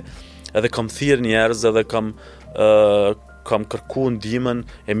 prandaj edhe kam thirr njerëz, edhe kam kërkuar ndihmën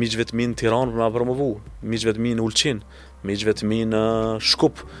e miqve të mi në Tiranë për ma promovu, miqve të mi në Ulqin, miqve të mi në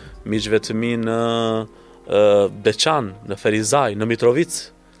Shkup, miqve të mi në Beçan, në Ferizaj, në Mitrovic.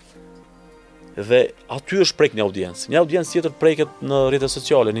 Dhe aty është prek një audiencë. Një audiencë tjetër preket në rrjetet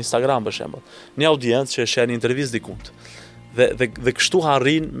sociale, në Instagram për shembull. Një audiencë që sheh një intervistë dikund. Dhe kështu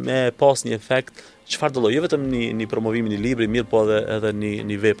harrin me pas një efekt, çfarë do lloj, jo vetëm një promovim i një libri, mirë po edhe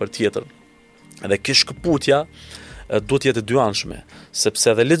një vepër tjetër. Dhe kjo shkëputja duhet të jetë dyanshme, sepse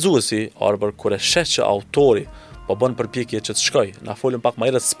edhe lexuesi, kur e sheh që autori po bën përpjekje që të shkojë, na folën pak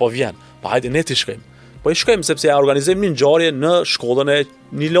më herët s'po vjen. Po hajde ne ti shkojmë. Po i shkojmë sepse ja organizojmë një ngjarje në shkollën e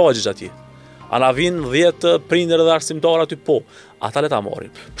një lagjit atje. A na vinë 10 prindër dhe arsimtar aty, po, ata le ta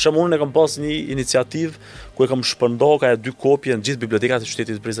marrin. Për shembull, unë kam pas një iniciativë ku e kam shpërndar ka 2 kopje në gjithë bibliotekat e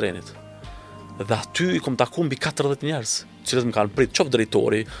qytetit të Prizrenit. Dhe aty i kam takuar mbi 40 njerëz, cilët më kanë prit, qoftë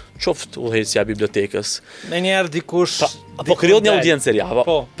drejtori, qoftë udhëheqësja e bibliotekës. Me njerë dikush... Po krijohet një audiencë e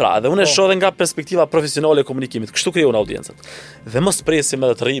po. Pra, dhe unë e shoh edhe nga perspektiva profesionale e komunikimit. Kështu krijohen audiencët. Dhe mos presim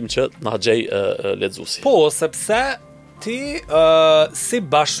edhe të rrim që na gjej lexuesi. Po, sepse ti si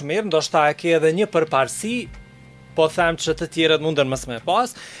Bashmir, ndoshta e ke edhe një përparësi, po them që të tjerët munden mos me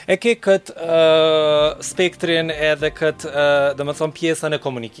pas, e ke këtë spektrin edhe këtë, domethënë pjesën e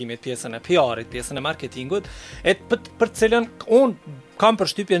komunikimit, pjesën e PR-it, pjesën e marketingut, për cilën unë kam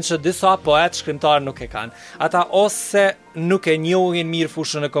përshtypjen që disa poet shkrimtar nuk e kanë. Ata ose nuk e njohin mirë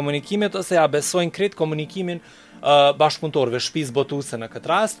fushën e komunikimit, ose ja besojnë krejt komunikimin bashkëpunëtorëve, shtëpisë botuese në këtë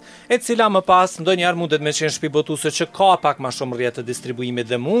rast, e cila më pas ndonjëherë mundet me qenë shtëpi botuese që ka pak më shumë rrjet të distribuimit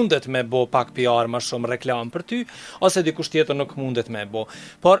dhe mundet me bë pak PR më shumë reklam për ty, ose dikush tjetër nuk mundet me bë.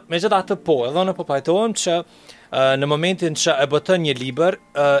 Por megjithatë edhe ne po pajtohem që në momentin që e botën një libër,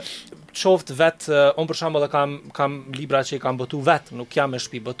 qoftë vetë, unë për shembull kam libra që i kam botu vetë, nuk jam me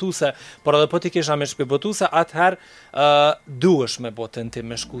shtëpi botuese, por edhe po ti kisha me shtëpi botuese, atëherë duhesh me botën tim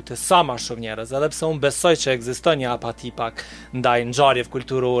me shkute sa më shumë njerëz, edhe pse unë besoj që ekziston një apati pak ndaj ngjarjeve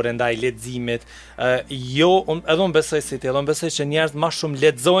kulturore, ndaj leximit. Edhe unë besoj si ti, edhe unë besoj që njerëz më shumë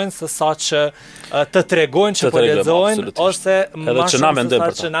lexojnë se sa që të tregojnë që po lexojnë, ose më shumë se sa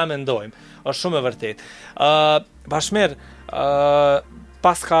që na mendojmë. Është shumë e vërtetë. Bashmir,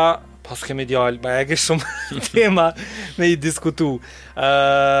 pas kemi djalë, e ke shumë tema me i diskutu.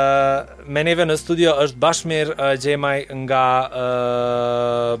 Me neve në studio është Bashmir Xhemaj nga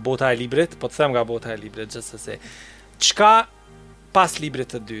bota e librit, po të them nga bota e librit, gjithsesi. Çka pas librit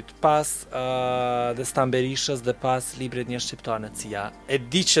të dytë, pas Destan Berishës dhe pas librit Një shqiptar në Cia, e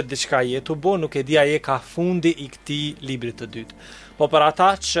di që diçka jetu bo, nuk e di a je ka fundi i këtij librit të dytë. Po për ata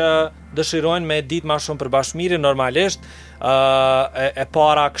që dëshirojnë me ditë ma shumë për Bashmirin, normalisht e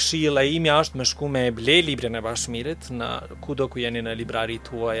para këshill e imja është me shku me ble librin e Bashmirit në kudo ku jeni në librarit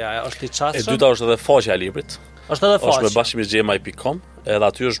tuaja, është i qasshëm. E dyta është edhe faqja e librit. Është edhe faqja. Është me bashmirxhemaj.com,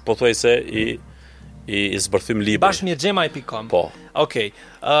 edhe aty është pothuajse i zbërthym libri. Bashmirxhemaj.com. Po. Okej.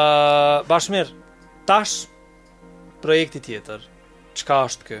 Bashmir, tash projekti tjetër. Çka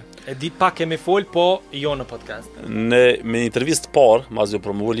është kë? E di pak kemi fol, po jo në podcast. Me një intervistë parë, mas ju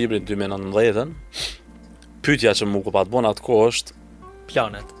promovu librin 2019, pyetja që më ka bën atë kohë është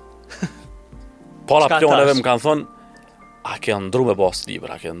planet. Para planeve më kanë thonë a ke ndru me bas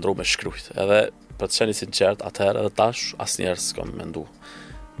libra, a ke ndru me shkrujt. Edhe për të qenë i sinqert, atëherë edhe tash asnjëherë s'kam mendu.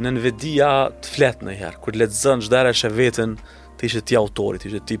 Në vedia të flet ndonjëherë, kur lexon çdo herë shë veten, të ishe ti autori,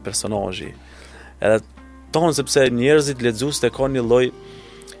 të ishe ti personazhi. Edhe tonë sepse njerëzit lexues të kanë një lloj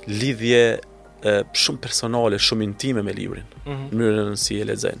lidhje shumë personale, shumë intime me librin, në mënyrën si e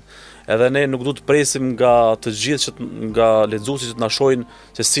lexojnë. Edhe ne nuk duhet të presim nga të gjithë nga lexuesit që të na shohin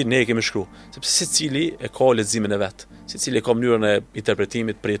se si ne kemi shkruar, sepse secili e ka leximin e vet. Secili e ka mënyrën e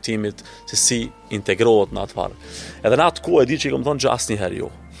interpretimit, përjetimit, se si integrohet në atë farë. Edhe në atë kohë e di që i kam thonë që asnjëherë jo.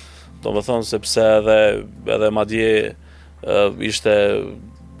 Domethënë sepse edhe madje ishte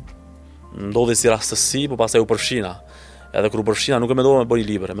ndodhi si rastësi, po pastaj u përfshina. Edhe kur u përfshina nuk e mendova me bëni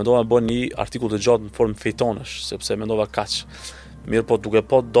libër, mendova me bëni një artikull të gjatë në formë fejtonesh, sepse mendova kaq. Mirë po duke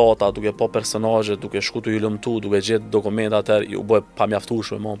po data, duke po personazhe, duke shku të hylumtu, duke gjetë dokumenta atëherë u bë pa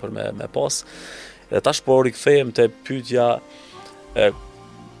mjaftueshëm më për me pas. Edhe tash po rikthehem te pyetja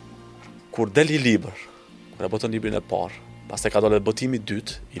kur del i libër, kur e boton librin e parë, pastaj ka dalë botimi i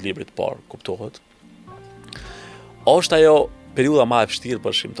dytë i librit të parë, kuptohet. Është ajo periudha më e vështirë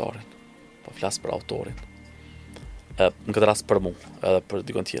për shkrimtarin. Po flas për autorin. Në këtë rast për mua, edhe për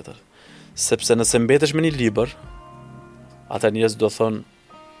dikon tjetër. Sepse nëse mbetesh me një libër, atë njerëz do thonë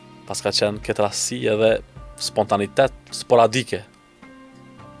pas ka qenë këtë rastësi edhe spontanitet sporadike.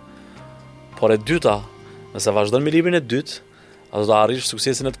 Por e dyta, nëse vazhdon me librin e dytë, atë do arrish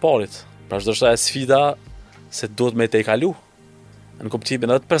suksesin e të parit. Pra çdo shta e sfida se duhet me te kalu. Në kuptimin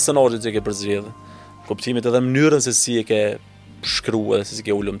edhe të personazhit që ke përzgjedhë, kuptimin edhe mënyrën se si e ke shkruar, se si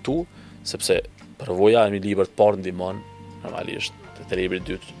ke ulëmtu, sepse përvoja e një libër të parë ndihmon normalisht te libri i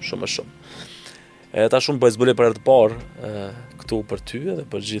dytë shumë më shumë. Ta shumë po e zbuloj për herë të parë këtu për ty edhe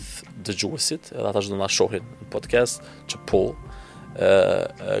për gjithë dëgjuesit, edhe ata që do na shohin në podcast, që po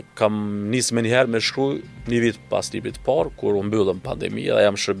kam nisë më njëherë me shkruaj një vit pas librit të parë, kur u mbyllën pandemia dhe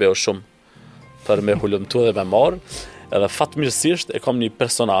jam shërbeu shumë për me hulumtu dhe me marr, edhe fatmirësisht e kam një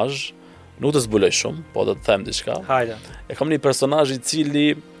personazh, nuk të zbuloj shumë, po do të them diçka. Hajde. E kam një personazh i cili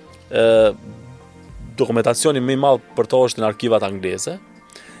dokumentacioni më i madh për to është në arkivat angleze.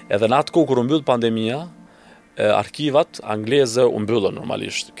 Edhe në atë kohë kur u mbyll pandemia, arkivat angleze u mbyllën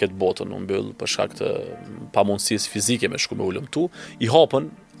normalisht, këtë botën u mbyll për shkak të pamundësisë fizike me shku me ulëmtu, i hapën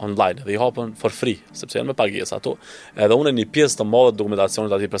online dhe i hapën for free, sepse janë me pagesë ato. Edhe unë një pjesë të madhe të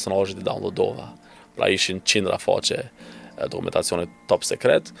dokumentacionit atij personazhit i downloadova. Pra ishin qindra faqe dokumentacionit top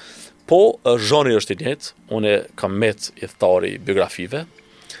sekret. Po zhoni është i njëjtë, unë kam met i thari biografive.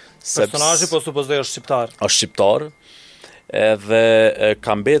 Personazhi po supozoj është shqiptar. Është shqiptar. Edhe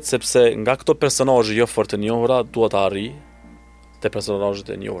ka mbet sepse nga këto personazhe jo fort të njohura duhet të arri te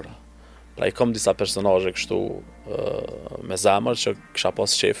personazhet e njohura. Pra i kam disa personazhe kështu me zemër që kisha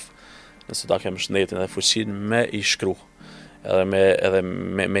pas shef nëse ta kem shëndetin dhe fuqinë me i shkru. Edhe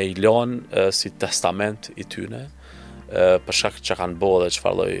me i lënë si testament i tyne për shkak që kanë bërë dhe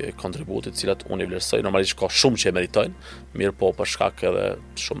çfarë lloj kontributi të cilat unë i vlerësoj. Normalisht ka shumë që e meritojnë, mirë po për shkak edhe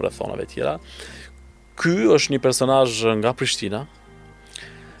shumë rrethonave tjera. Ky është një personazh nga Prishtina,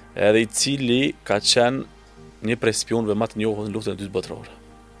 edhe i cili ka qenë një prej spionëve më të njohur në luftën e dytë botërore.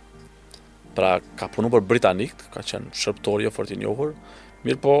 Pra ka punuar për britanikët, ka qenë shërptor jo fort i njohur,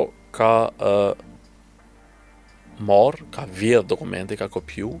 mirë po ka ka vjedh dokumente, ka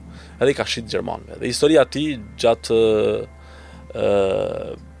kopju, edhe i ka shit gjermanëve. Dhe historia e tij gjatë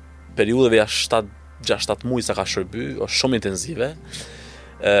periudhave jashtë 6-7 muaj sa ka shërby, është shumë intensive.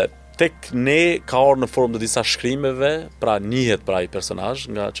 Tek ne ka orë në formë të disa shkrimeve, pra njihet pra i personazh,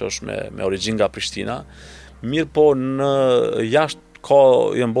 nga që është me origjinë nga Prishtina. Mirë po në jashtë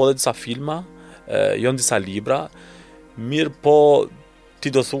janë bërë disa filma, janë disa libra. Mirë po ti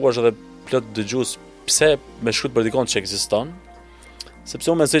do thuash edhe plot dëgjues pse me shkruaj për dikon që ekziston,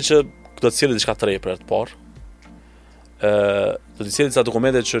 sepse unë mendoj që do të sjellë diçka të re për të parë. Do të sjellë disa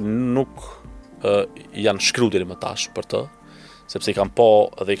dokumente që nuk janë shkruar deri më tash për të, sepse i kam po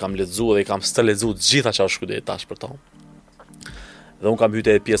dhe i kam lexuar dhe i kam lexuar të gjitha çfarë shkruaj deri tash për to. Dhe unë kam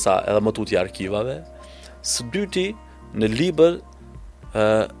hyrë pjesa edhe më tutje arkivave. Së dyti në libër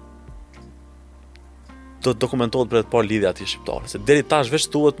do të dokumentohet për të parë lidhja e atij shqiptare, se deri tash veç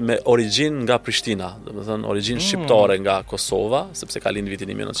thuhet me origjinë nga Prishtina, domethënë origjinë shqiptare nga Kosova, sepse ka lind vitin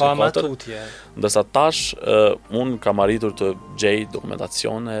 1904. Ndërsa tash un kam arritur të gjej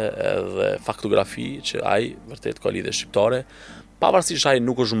dokumentacione edhe faktografi që ai vërtet ka lidhje shqiptare, pavarësisht ai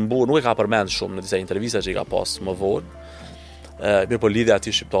nuk është mbur, nuk e ka përmend shumë në disa intervista që i ka pas më vonë. Mirë po lidhja e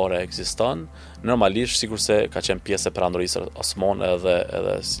atij shqiptare ekziston, normalisht sikurse ka qenë pjesë e perandorisë osmane edhe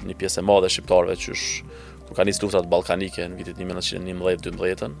një pjesë e madhe e shqiptarëve që ka nisë luftat ballkanike në vitin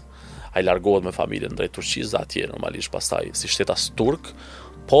 1911-12. ai largohet me familjen drejt Turqisë, atje normalisht pastaj si shtetas turk,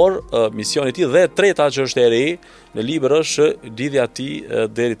 por misioni i tij dhe e treta që është e re në libër është lidhja e tij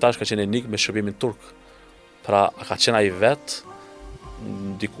deri tash ka qenë enik me shërbimin turk. Pra ka qenë ai vet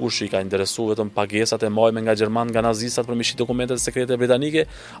dikush i ka interesu vetëm pagesat e majme nga gjerman, nga nazistat për mishit dokumentet sekrete britanike,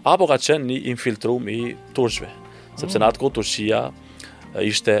 apo ka qenë një infiltrum i turqve. Sepse në atë kohë Turqia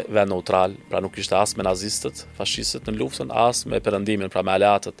ishte vend neutral, pra nuk ishte as me nazistët, fashistët në luftën, as me perëndimin, pra me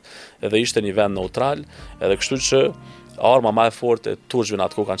aleatët, edhe ishte një vend neutral, edhe kështu që arma më e fortë e turqve në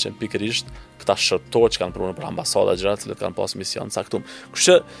atë kohë kanë qenë pikërisht këta shërtorë që kanë punuar për ambasada gjëra, të cilët kanë pas mision caktum.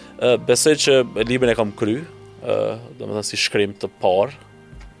 Kështu që besoj që librin e kam kry, domethënë si shkrim të parë,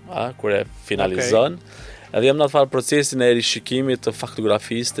 kur e finalizon. Edhe jam në atë farë procesin e rishikimit të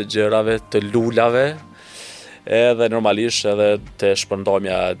faktografisë, të gjërave, të lulave, edhe normalisht edhe të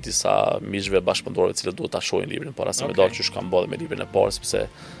shpërndajmja disa miqve bashkëpunëtorëve të cilët duhet ta shohin librin, por as më dalë që kam bërë me librin e parë, sepse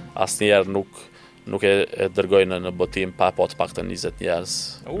asnjëherë nuk e dërgojnë në botim pa të paktën 20 njerëz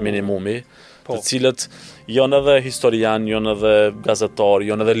minimumi, të cilët janë edhe historian, janë edhe gazetar,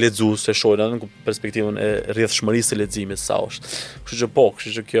 janë edhe lexues, e shohin edhe në perspektivën e rrjedhshmërisë së leximit sa është.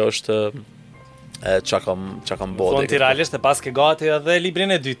 Kështu që kjo është çka kam bërë. Realisht e pas ke gati edhe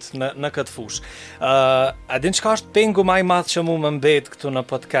librin e dytë në këtë fushë. A din çka është pengu më i madh që më mbet këtu në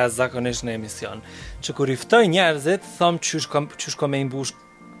podcast zakonisht në emision? Që kur i ftoj njerëzit, thom çysh kam me mbush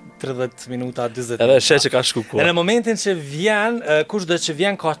 30 minuta, 40 minuta. Edhe sheh që ka shku kohë. Në momentin që vjen, kushdo që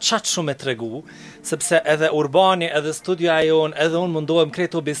vjen ka çat shumë të tregu, sepse edhe Urbani, edhe studia jon, edhe unë mundohem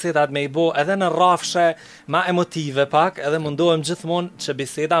kreto bisedat me i bo, edhe në rrafshe ma emotive pak, edhe mundohem gjithmonë që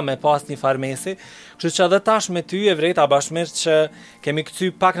biseda me pas një farmesi. Kështu që edhe tash me ty e vrejta Bashmir që kemi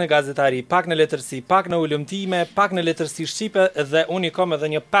kthyer pak në gazetari, pak në letërsi, pak në ulëmtime, pak në letërsi shqipe, dhe unë i kam edhe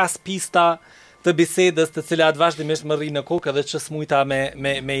një 5 pista të bisedës të cilat vazhdimisht më rrinë në kokë edhe që smujta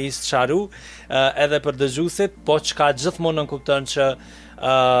me ishtë qaru edhe për dëgjuesit, po çka gjithmonë në kupton që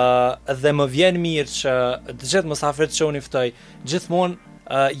dhe më vjen mirë që të gjithë mysafirët që unë i ftoj gjithmonë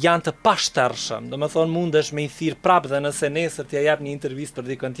janë të pashtershëm. Do më thonë mundesh me i thirr prapë dhe nëse nesër t'ja jap një intervistë për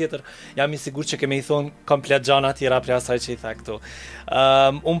dikën tjetër, jam i sigurt që ke me i thonë komplet gjana tjera për asaj që i tha këtu.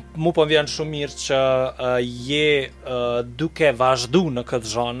 Mu po vjen shumë mirë që je duke vazhdu në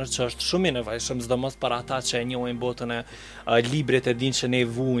këtë zhanër, që është shumë i nevojshëm, sidomos për ata që e njohin botën e librit, e din që ne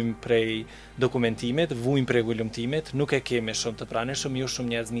vujmë prej dokumentimit, vujmë prej ulëmtimit, nuk e kemi shumë të pranishëm, ju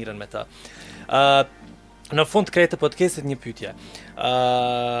shumë njerëz miren me të. Në fund të krejtë të podcastit një pyetje.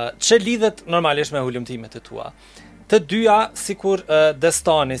 Që lidhet normalisht me hulumtimet e tua? Të dyja, sikur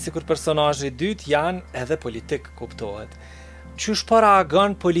destani, sikur personazhi i dytë, janë edhe politik, kuptohet. Qysh po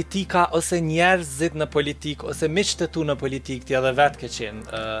reagon politika ose njerëzit në politik, ose miqtë tu në politik, ti edhe vetë ke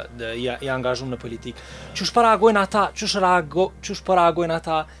qenë i angazhuar në politik. Qysh po reagojnë ata? Qysh po reagojnë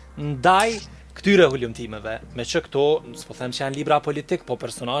ata ndaj këtyre hulumtimeve? Me që këto, s'po them që janë libra politik, po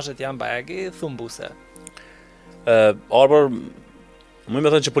personazhet janë bajagi thumbuse. Arbor, më me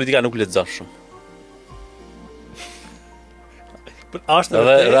thënë që politika nuk lexon shumë.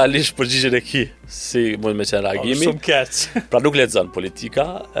 Edhe realisht përgjigjen e ki, si mund me qenë reagimi. Shumë keq. Pra nuk lexon politika,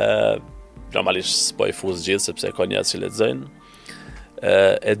 normalisht s'po i fuz gjithë, sepse ka njerëz që lexojnë.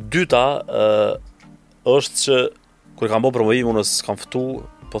 E dyta është që kur kam bërë promovim, unë s'kam ftu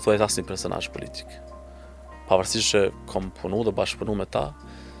pothuajse asnjë personazh politik. Pavarësisht që kam punu dhe bashkëpunu me ta,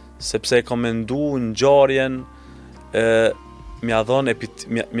 sepse kam mendu ngjarjen m'ia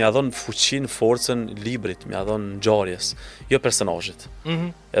dhon fuqinë, forcën librit, m'ia dhon ngjarjes, jo personazhit.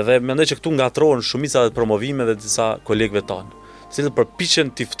 Edhe mendoj që këtu ngatrohen shumica e promovimeve dhe disa kolegëve tanë, të cilët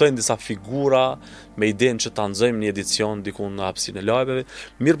përpiqen t'i ftojnë disa figura me idenë që ta nxojmë një edicion diku në hapësinë e lajmeve,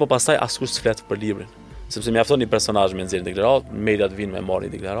 mirë po pastaj askush s'flet për librin, sepse mjafton një personazh me nxjerrë deklarat, mediat vinë me marrë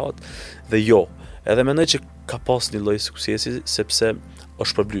deklarat dhe jo. Edhe mendoj që ka pas një lloj suksesi sepse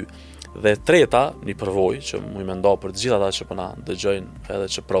është përbly. Dhe treta, një përvojë që mu i mendo për të gjithë ata që po na dëgjojnë edhe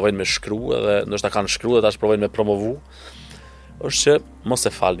që provojnë me shkruaj edhe ndoshta kanë shkruar dhe tash provojnë me promovu, është që mos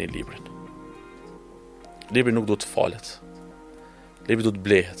e falni librin. Libri nuk duhet të falet. Libri duhet të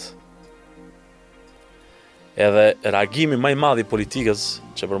blehet. Edhe reagimi më i madh i politikës,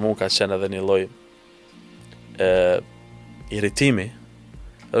 që për mua ka qenë edhe një lloj irritimi,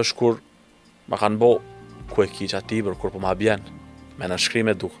 është kur ma kanë bo ku e ki qatë libër, kur po ma bjen me në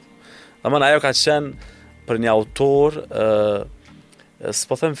shkrime duk. Domethënë ajo ka qenë për një autor,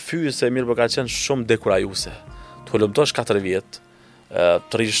 s'po them fyse, mirë po ka qenë shumë dekurajuese. Të hulumtosh 4 vjet,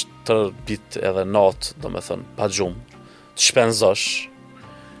 të rish të ditë edhe natë, domethënë pa gjumë, të shpenzosh,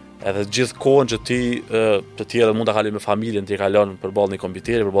 edhe gjithë kohën që ti të tjerë mund ta kaloj me familjen, ti e kalon përballë një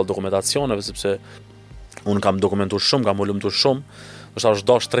kompjuteri, përballë dokumentacioneve, sepse unë kam dokumentuar shumë, kam hulumtuar shumë, është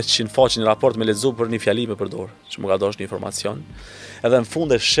dash 300 faqe një raport me lexu për një fjali me përdor, që më ka dash një informacion. Edhe në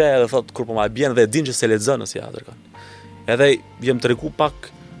fund e sheh edhe thot kur po ma bjen dhe e din që se lexon si ja dërgon. Edhe jem tregu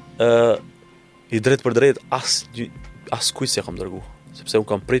pak i drejt për drejt as kujt s'e kam dërgu, sepse u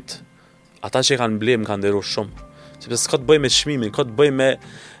kam prit ata që kanë ble më kanë nderuar shumë, sepse s'ka të bëj me çmimin, ka të bëj me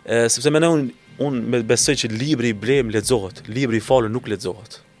sepse mendoj unë besoj që libri i blem lexohet, libri i falur nuk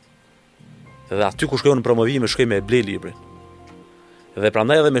lexohet. Edhe aty ku shkoj në promovime shkoj me ble librin. Dhe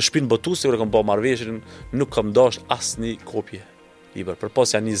prandaj edhe me shpinë botuese kur kam bë marrëveshjen nuk kam dash asnjë kopje libër.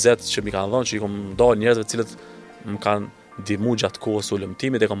 Përpos janë 20 që mi kanë dhënë që i kam dalë njerëzve të cilët më kanë ndihmu gjatë kohës së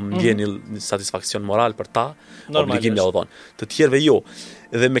ulëmtimit, e kam ndjenë një satisfaksion moral për ta, obligim ja u dhon. Të tjerëve jo.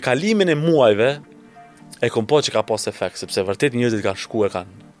 Dhe me kalimin e muajve e kam po që ka pas efekt, sepse vërtet njerëzit kanë shkuar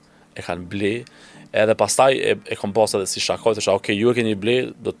e kanë ble, edhe pastaj e kom pas edhe si shakoj, thosha, okay, ju e keni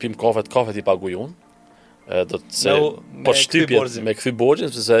ble, do të pim kafet i paguaj unë. Do të se për shtypjet, me kthy borxhin,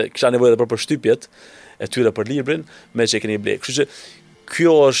 sepse kisha nevojë edhe për shtypjet e tyre për librin, me që e keni ble. Kështu që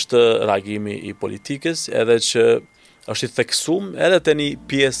kjo është reagimi i politikës, edhe që është i theksuar edhe te një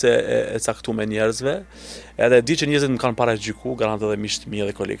pjesë e caktuar me njerëzve, edhe di që njerëzit më kanë paragjyku, garantë edhe miqtë mi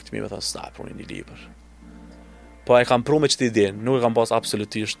dhe kolegët mi, thonë, "Sta, prunin një libër." Po e kam pru me çti idenë, nuk e kam pas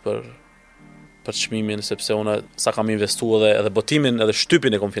absolutisht për çmimin, sepse unë sa kam investuar edhe botimin edhe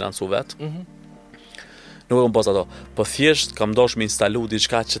shtypin e kam financuar vet. Nuk e kam pas ato, po thjesht kam dosh me instalu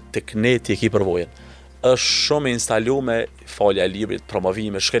diçka që tek ne ti e ki përvojën. Është shumë e instalu me falja e librit,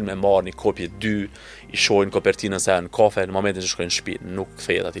 promovime, shkojnë me marrë një kopje 2, i shohin kopertinën se janë në kafe në momentin që shkojnë në shtëpi, nuk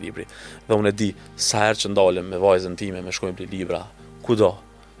kthehet atij libri. Dhe unë e di sa herë që ndalem me vajzën time me shkojmë për libra, kudo,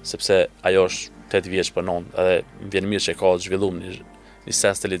 sepse ajo është 8 vjeç për non, edhe më vjen mirë që ka zhvilluar një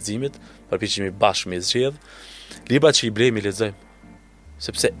sens të leximit, përpiqemi bashkë me zgjedh. Librat që i blejmë i lexojmë.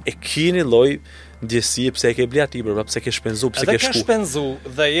 Sepse e keni lloj ndjesie pse e ke ble atë libër, pse ke shpenzu, pse ke shku. Edhe ke shpenzu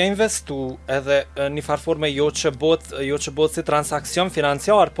dhe je investu edhe në një farë forme jo që bëhet si transakcion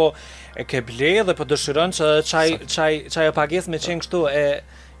financiar, po e ke ble dhe po dëshiron që çaj pagesë me qenë kështu e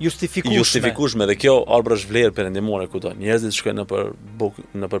justifikueshme dhe kjo arbër është vlerë perëndimore kudo. Njerëzit shkojnë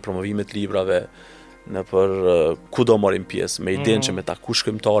në për promovime të librave, në për kudo marrin pjesë, me idenë që me taku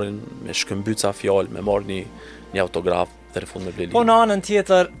shkrimtarin, me shkëmbyca fjalë, me marr një autograf deri fund me ble libër. Po në anën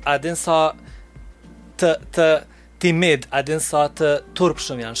tjetër, a din sa të timid, a din sa të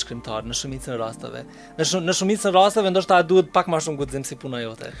turpshëm janë shkrimtarë në shumicën e rasteve. Në shumicën e rasteve ndoshta duhet pak më shumë guxim si puna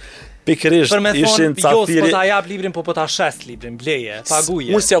jote. Pikërisht, ishin ca thirrje. Po ta jap librin, po ta shes librin, bleje,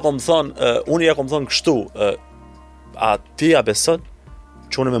 paguje. Unë ja kam thënë kështu, a ti ja beson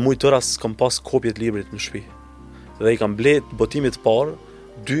që unë me mujtë tëra s'kam pas kopje të librit në shtëpi. Dhe i kam blet botimit parë,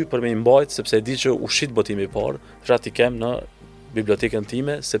 2 për me i mbajt, sepse e di që ushit botimi parë, fshat i kem në bibliotekën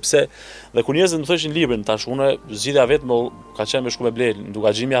time, sepse dhe kur njerëzit më thoshin librin, tash unë zgjidhja vetëm ka qenë me shku me ble,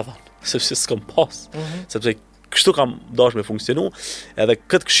 duka gjimi ja thënë, sepse s'kam pas, sepse kështu kam dash me funksionu, edhe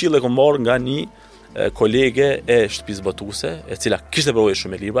këtë këshill e kam marrë nga një kolege e shtëpisë botuese, e cila kishte provojë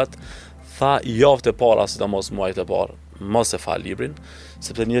shumë me librat, tha javët e para, sidomos muajt e parë, mos e fal librin,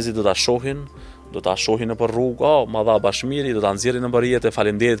 sepse njerëzit do ta shohin nëpër rrugë, ma dha Bashmiri, do ta nxjerrin nëpër rrjete,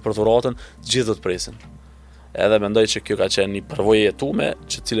 faleminderit për dhuratën, gjithë do të presin. Edhe mendoj që kjo ka qenë një përvojë jetuame,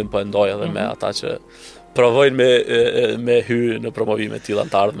 që cilën po e ndaj edhe me ata që provojnë me hy në promovime të tilla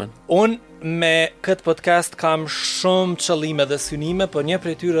të ardhmen. Unë me këtë podcast kam shumë qëllime dhe synime, por një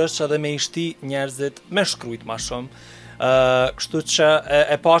prej tyre është edhe me i shti njerëzit me shkrujt më shumë. Kështu që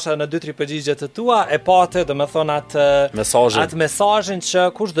e pasha në 2-3 përgjigje të tua, e pate dhe me thonë atë mesazhin që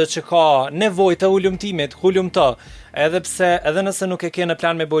kushdo që ka nevojë të ulumtimit, hulumto, edhe nëse nuk e ke në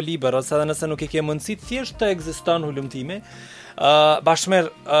plan me bo libër, ose edhe nëse nuk e ke mundësi, thjesht të ekziston hulumtimi. Bashmir,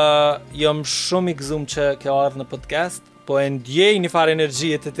 jam shumë i gëzuar që ke ardhur në podcast, po e ndjej një farë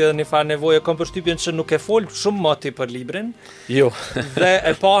energjie të tillë, një farë nevojë, kam përshtypjen që nuk e fol shumë moti për librin. Jo. Dhe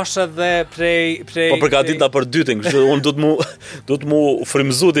e pasha dhe prej po përgatita për dytën, kështu unë do të mu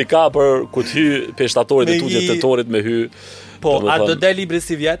frymëzu ka për ku të hy peshtatorit e tutje tetorit me hy. Po, a do del libri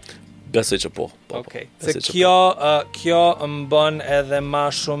si vjet? Besoj që po. Okej. Se kjo më bën edhe më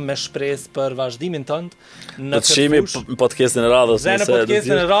shumë me shpresë për vazhdimin tënd në shihemi podcastin e radhës. Në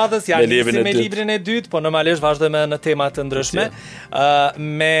podcastin e radhës janë me librin e dytë, po normalisht vazhdojmë në tema të ndryshme.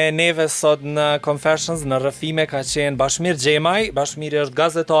 Me neve sot në Confessions, në rrëfime ka qenë Bashmir Xhemaj. Bashmiri është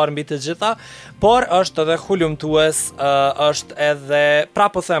gazetar mbi të gjitha, por është edhe hulumtues, është edhe, pra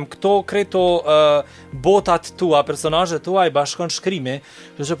po them, këto kreto botat tua, personazhet tua i bashkon shkrimi,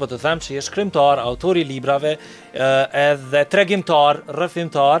 kështu që po të them që je shkrimtar, autor i librave, edhe tregimtar,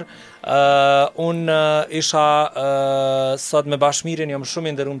 rrëfimtar. Unë isha sot me Bashmirin, jam shumë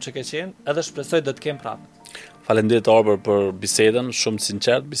i nderuar që ke qenë, edhe shpresoj do të kem prapë. Faleminderit Arbër për bisedën shumë të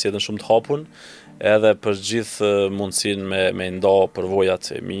sinqert, bisedën shumë të hapun, edhe për gjithë mundësinë me ndo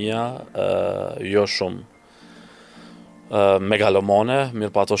përvojat e mia, jo shumë megalomane,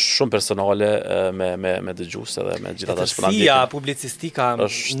 mirë po ato shumë personale me dëgjues edhe me gjithë ata që po na ndjekin. Publicistika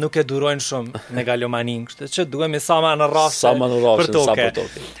nuk e durojnë shumë megalomanin, kështu që duhemi sa më në rrafsh për tokë.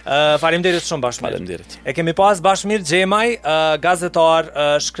 Faleminderit shumë Bashmir. Faleminderit. E kemi pas Bashmir Xhemaj, gazetar,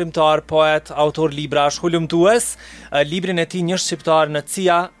 shkrimtar, poet, autor librash, hulumtues. Librin e tij Një shqiptar në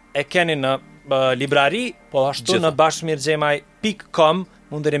CIA e keni në librari, po ashtu në bashmirxhemaj.com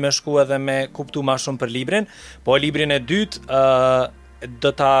mundeni me shku edhe me kuptu ma shumë për librin, po librin e dytë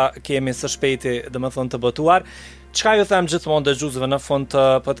do ta kemi së shpejti dhe më thonë të botuar. Çka ju them gjithmonë dëgjuesve në fund të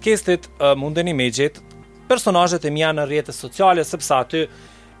podcastit, mundeni me gjetë personazhet e mia në rrjetet sociale, sepse aty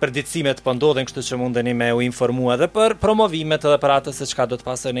përditësimet po ndodhen, kështu që mundeni me u informua edhe për promovimet edhe për atë se çka do të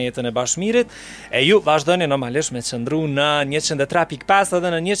pasojë në jetën e Bashmirit. E ju vazhdoni normalisht me qëndru në 103.5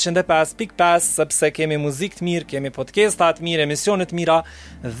 edhe në 105.5, sepse kemi muzikë të mirë, kemi podcasta të mirë, emisione të mira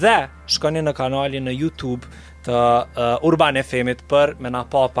dhe shkoni në kanalin në YouTube të Urban FM-it për me na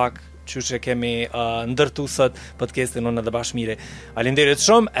pa pak që kemi ndërtu sot podcastin unë edhe Bashmiri. Faleminderit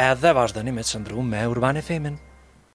shumë edhe vazhdoni me qëndru me Urban FM-in.